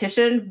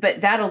competition,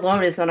 but that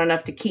alone is not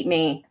enough to keep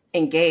me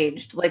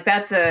engaged. Like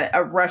that's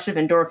a rush of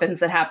endorphins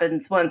that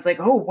happens once, like,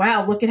 oh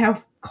wow, look at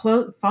how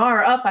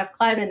far up I've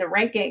climbed in the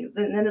rankings,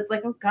 and then it's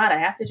like, oh god, I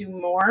have to do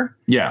more.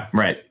 Yeah,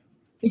 right.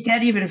 To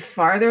get even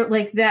farther,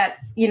 like that.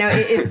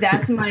 If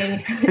that's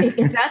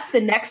if that's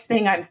the next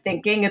thing I'm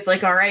thinking, it's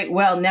like, all right,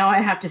 well, now I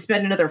have to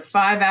spend another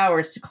 5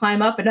 hours to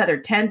climb up another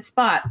 10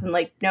 spots, and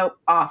like, nope,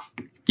 off.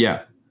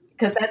 Yeah,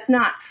 because that's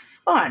not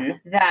fun.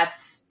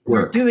 That's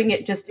we're doing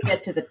it just to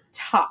get to the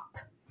top.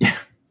 Yeah.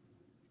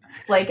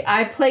 Like,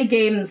 I play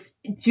games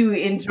to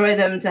enjoy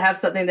them, to have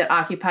something that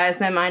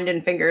occupies my mind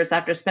and fingers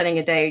after spending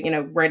a day,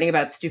 writing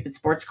about stupid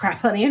sports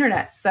crap on the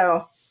internet.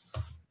 So,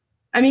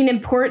 I mean,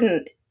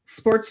 important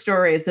sports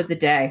stories of the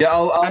day.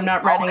 Yeah, I'm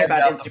not writing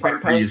about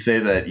Instagram posts. You say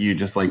that you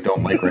just like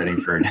don't like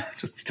writing for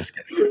just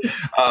kidding.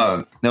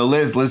 No,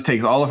 Liz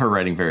takes all of her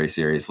writing very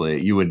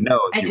seriously. You would know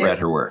if you read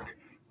her work.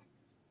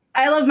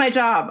 I love my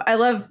job. I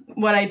love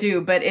what I do,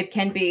 but it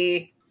can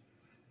be,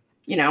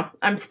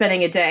 I'm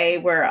spending a day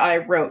where I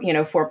wrote,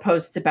 4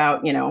 posts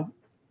about,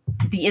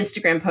 the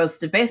Instagram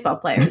posts of baseball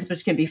players,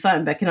 which can be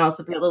fun, but can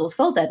also be a little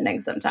soul deadening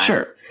sometimes.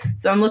 Sure.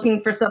 So I'm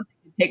looking for something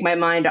to take my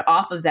mind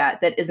off of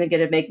that isn't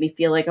going to make me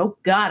feel like, oh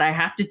God, I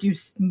have to do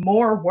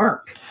more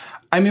work.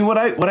 I mean, what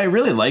I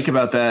really like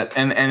about that,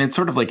 and it's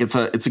sort of like it's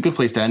a good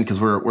place to end,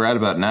 because we're at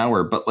about an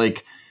hour, but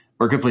like,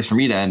 or a good place for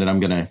me to end, and I'm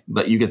going to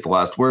let you get the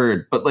last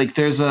word. But like,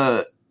 there's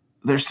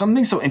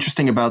something so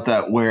interesting about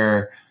that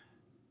where,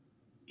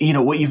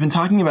 what you've been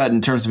talking about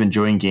in terms of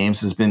enjoying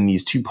games has been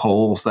these 2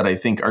 poles that I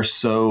think are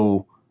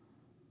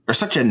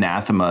such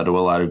anathema to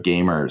a lot of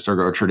gamers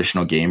or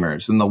traditional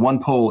gamers. And the one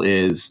pole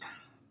is,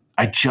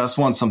 I just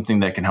want something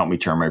that can help me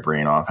turn my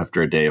brain off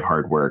after a day of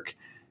hard work.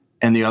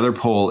 And the other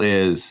pole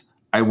is,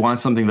 I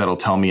want something that'll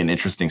tell me an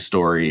interesting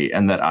story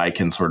and that I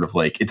can sort of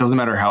like, it doesn't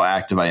matter how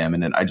active I am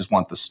in it. I just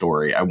want the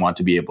story. I want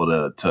to be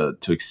able to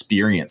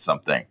experience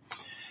something.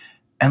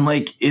 And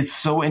like, it's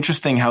so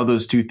interesting how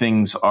those 2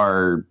 things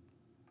are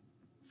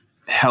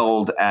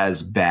held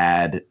as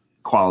bad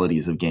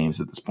qualities of games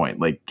at this point,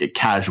 like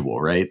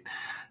casual, right?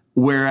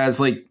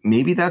 Whereas like,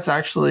 maybe that's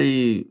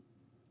actually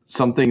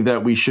something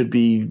that we should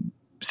be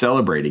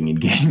celebrating in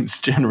games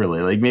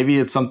generally. Like maybe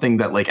it's something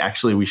that like,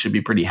 actually we should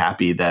be pretty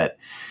happy that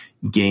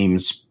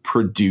games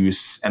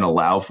produce and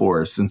allow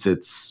for, since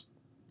it's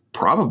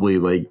probably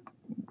like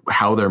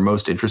how they're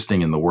most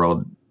interesting in the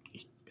world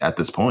at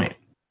this point.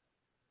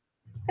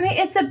 I mean,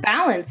 it's a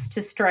balance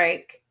to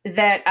strike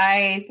that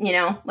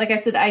like I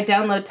said, I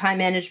download time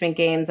management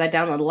games. I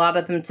download a lot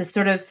of them to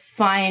sort of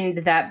find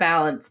that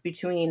balance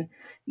between,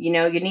 you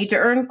need to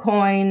earn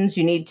coins,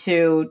 you need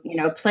to,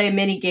 play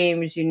mini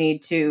games, you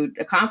need to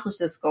accomplish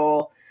this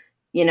goal.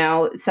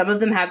 Some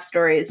of them have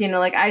stories,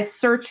 like I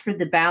search for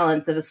the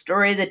balance of a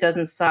story that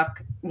doesn't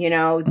suck,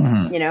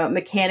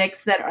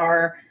 mechanics that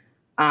are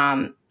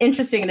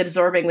interesting and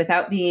absorbing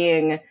without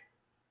being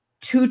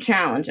too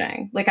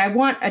challenging. Like I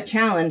want a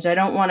challenge. I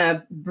don't want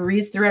to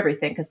breeze through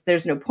everything because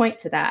there's no point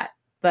to that.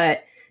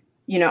 But,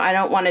 I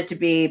don't want it to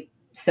be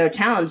so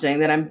challenging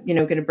that I'm,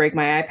 going to break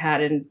my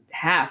iPad in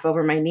half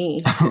over my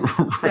knee.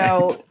 Right.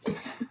 So,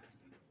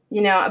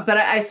 but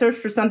I search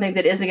for something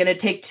that isn't going to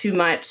take too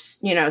much,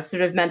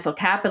 sort of mental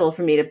capital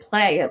for me to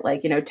play at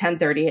like,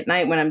 10:30 at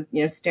night when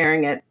I'm,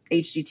 staring at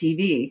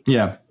HGTV.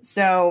 Yeah.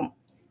 So,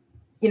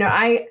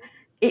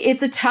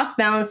 it's a tough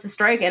balance to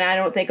strike. And I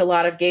don't think a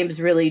lot of games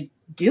really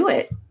do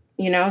it,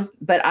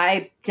 but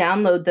I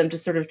download them to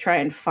sort of try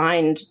and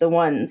find the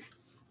ones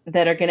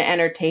that are going to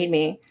entertain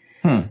me.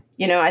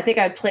 I think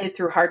I played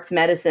through Heart's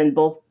Medicine,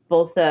 both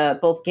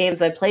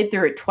games. I played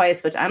through it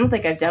twice, which I don't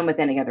think I've done with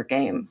any other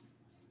game.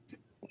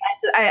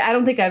 I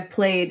don't think I've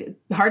played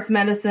Heart's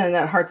Medicine.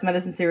 That Heart's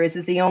Medicine series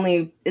is the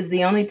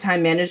only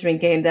time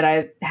management game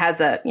that has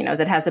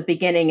a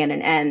beginning and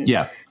an end.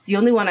 Yeah, it's the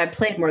only one I've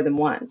played more than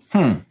once.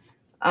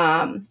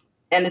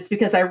 And it's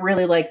because I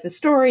really like the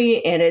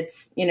story and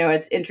it's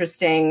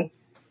interesting,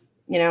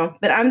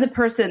 but I'm the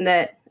person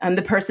that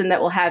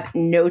will have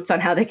notes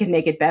on how they can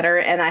make it better.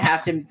 And I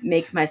have to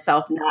make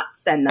myself not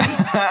send them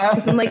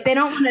because I'm like, they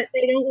don't want to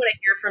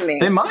hear from me.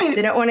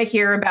 They don't want to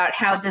hear about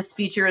how this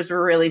feature is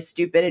really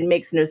stupid and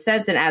makes no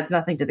sense and adds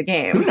nothing to the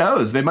game. Who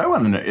knows? They might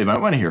want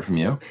to hear from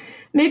you.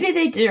 Maybe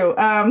they do.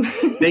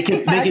 They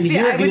can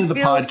hear it via the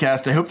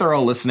podcast. I hope they're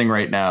all listening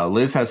right now.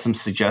 Liz has some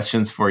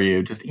suggestions for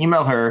you. Just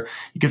email her.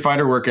 You can find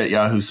her work at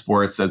Yahoo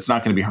Sports. So it's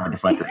not going to be hard to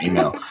find her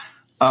email.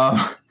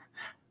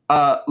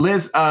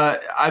 Liz,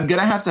 I'm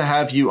going to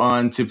have you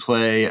on to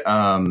play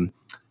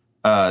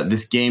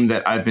this game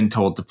that I've been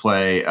told to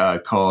play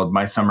called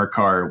My Summer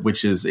Car,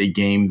 which is a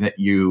game that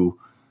you're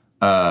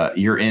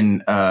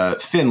in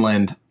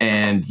Finland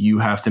and you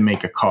have to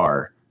make a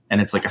car. And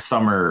it's like a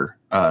summer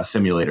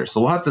simulator. So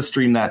we'll have to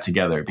stream that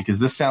together because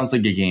this sounds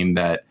like a game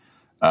that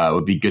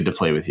would be good to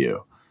play with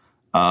you.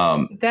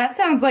 That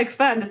sounds like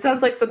fun. It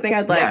sounds like something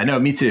I'd like. Yeah, no,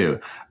 me too.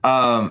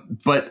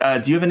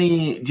 But do you have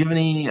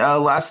any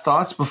last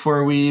thoughts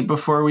before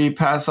we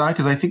pass on?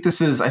 Because I think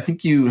this is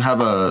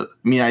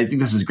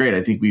great.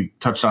 I think we've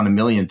touched on a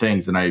million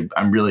things, and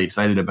I'm really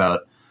excited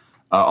about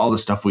all the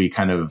stuff we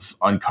kind of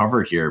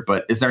uncovered here.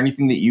 But is there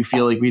anything that you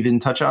feel like we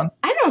didn't touch on?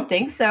 I don't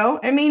think so.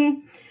 I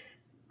mean,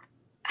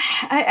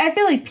 I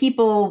feel like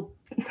people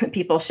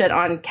shit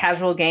on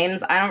casual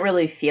games. I don't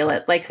really feel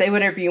it. Like, say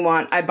whatever you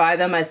want. I buy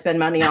them, I spend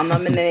money on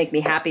them, and they make me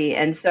happy.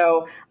 And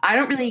so I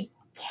don't really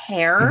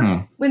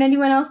care what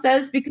anyone else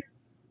says because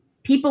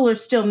people are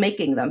still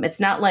making them. It's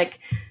not like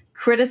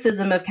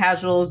criticism of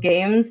casual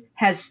games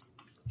has,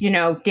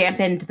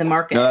 dampened the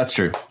market. No, that's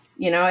true.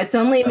 It's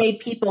only made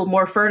people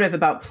more furtive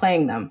about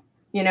playing them.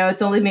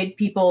 It's only made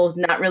people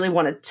not really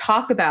want to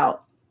talk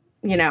about,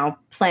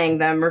 playing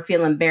them or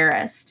feel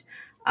embarrassed.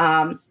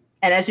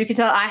 And as you can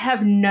tell, I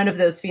have none of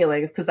those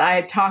feelings because I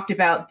have talked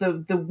about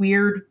the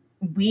weird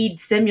weed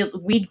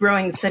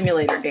growing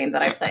simulator game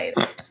that I played.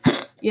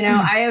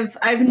 I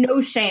have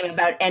no shame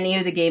about any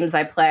of the games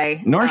I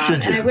play. Nor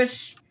should you. And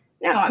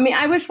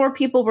I wish more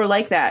people were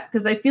like that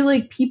because I feel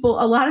like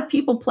a lot of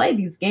people play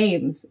these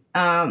games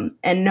and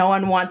no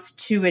one wants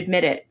to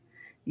admit it.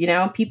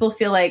 People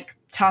feel like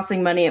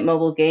tossing money at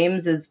mobile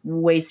games is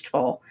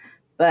wasteful,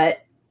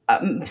 but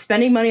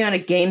spending money on a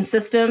game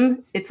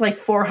system, it's like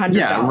 $400.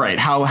 Yeah, right.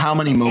 How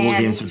many mobile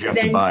games would you have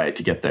to buy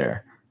to get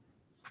there?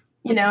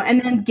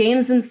 And then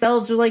games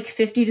themselves are like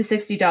 $50 to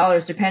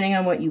 $60, depending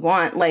on what you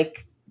want.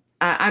 Like,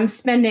 I'm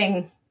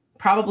spending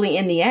probably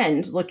in the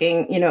end,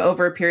 looking,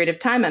 over a period of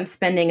time, I'm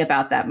spending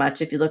about that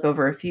much if you look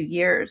over a few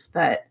years.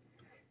 But,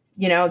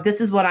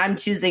 this is what I'm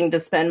choosing to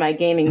spend my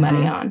gaming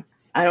money on.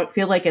 I don't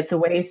feel like it's a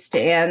waste.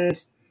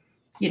 And,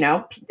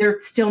 they're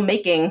still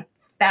making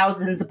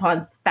thousands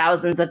upon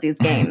thousands of these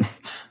games.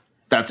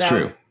 That's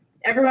true.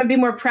 Everyone be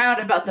more proud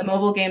about the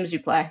mobile games you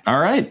play.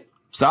 All right.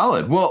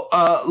 Solid. Well,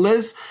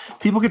 Liz,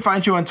 people can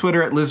find you on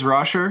Twitter at Liz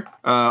Roscher,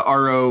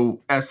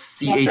 Roscher.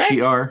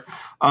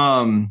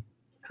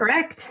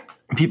 Correct.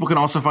 People can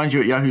also find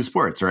you at Yahoo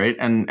Sports, right?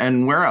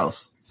 And where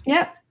else?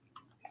 Yep.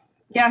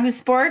 Yahoo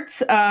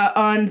Sports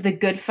on The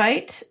Good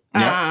Fight.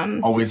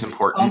 Yep. Always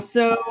important.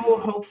 Also,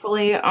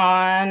 hopefully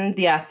on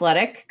The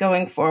Athletic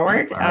going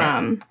forward. Right.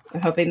 I'm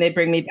hoping they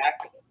bring me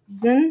back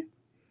then.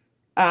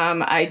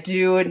 I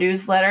do a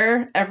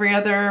newsletter every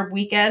other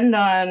weekend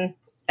on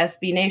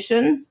SB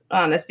Nation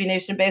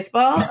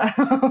Baseball.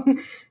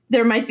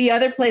 There might be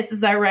other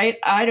places I write.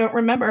 I don't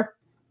remember.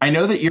 I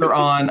know that you're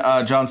on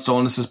John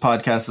Stolnis's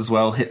podcast as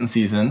well, Hidden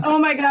Season. Oh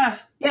my gosh.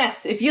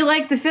 Yes. If you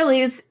like the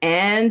Phillies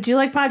and you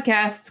like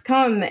podcasts,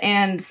 come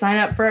and sign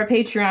up for our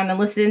Patreon and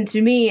listen to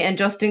me and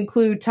Justin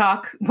Kluge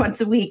talk once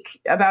a week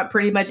about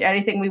pretty much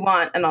anything we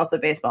want, and also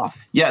baseball.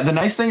 Yeah, the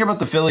nice thing about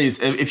the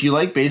Phillies, if you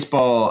like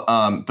baseball,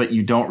 but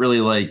you don't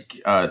really like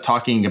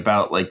talking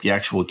about like the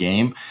actual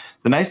game,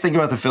 the nice thing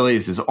about the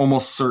Phillies is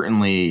almost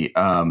certainly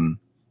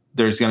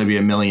there's going to be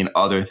a million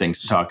other things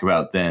to talk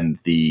about than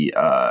the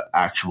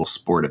actual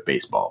sport of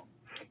baseball.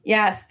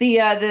 Yes,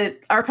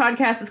 our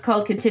podcast is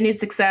called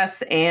Continued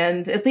Success,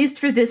 and at least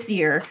for this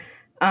year,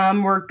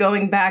 we're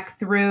going back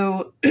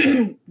through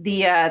the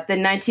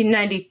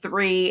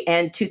 1993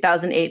 and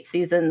 2008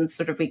 seasons,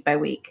 sort of week by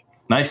week.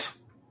 Nice.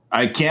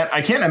 I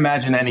can't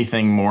imagine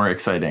anything more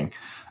exciting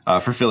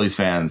for Phillies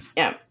fans.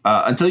 Yeah.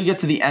 Until you get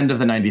to the end of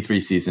the 93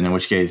 season, in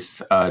which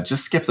case,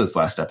 just skip those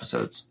last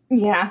episodes.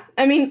 Yeah.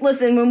 I mean,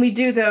 listen, when we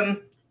do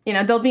them,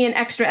 there'll be an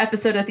extra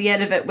episode at the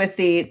end of it with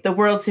the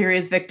World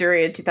Series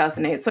victory in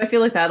 2008. So I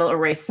feel like that'll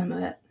erase some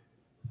of it.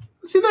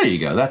 See, there you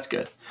go. That's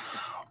good.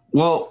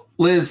 Well,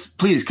 Liz,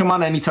 please come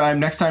on anytime.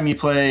 Next time you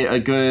play a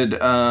good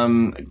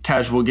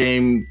casual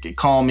game,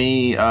 call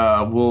me.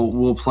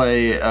 We'll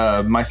play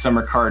My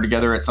Summer Car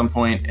together at some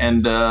point.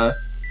 And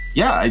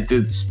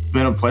it's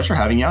been a pleasure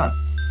having you on.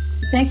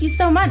 Thank you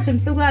so much. I'm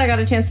so glad I got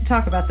a chance to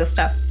talk about this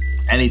stuff.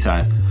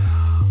 Anytime.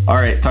 All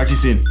right. Talk to you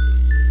soon.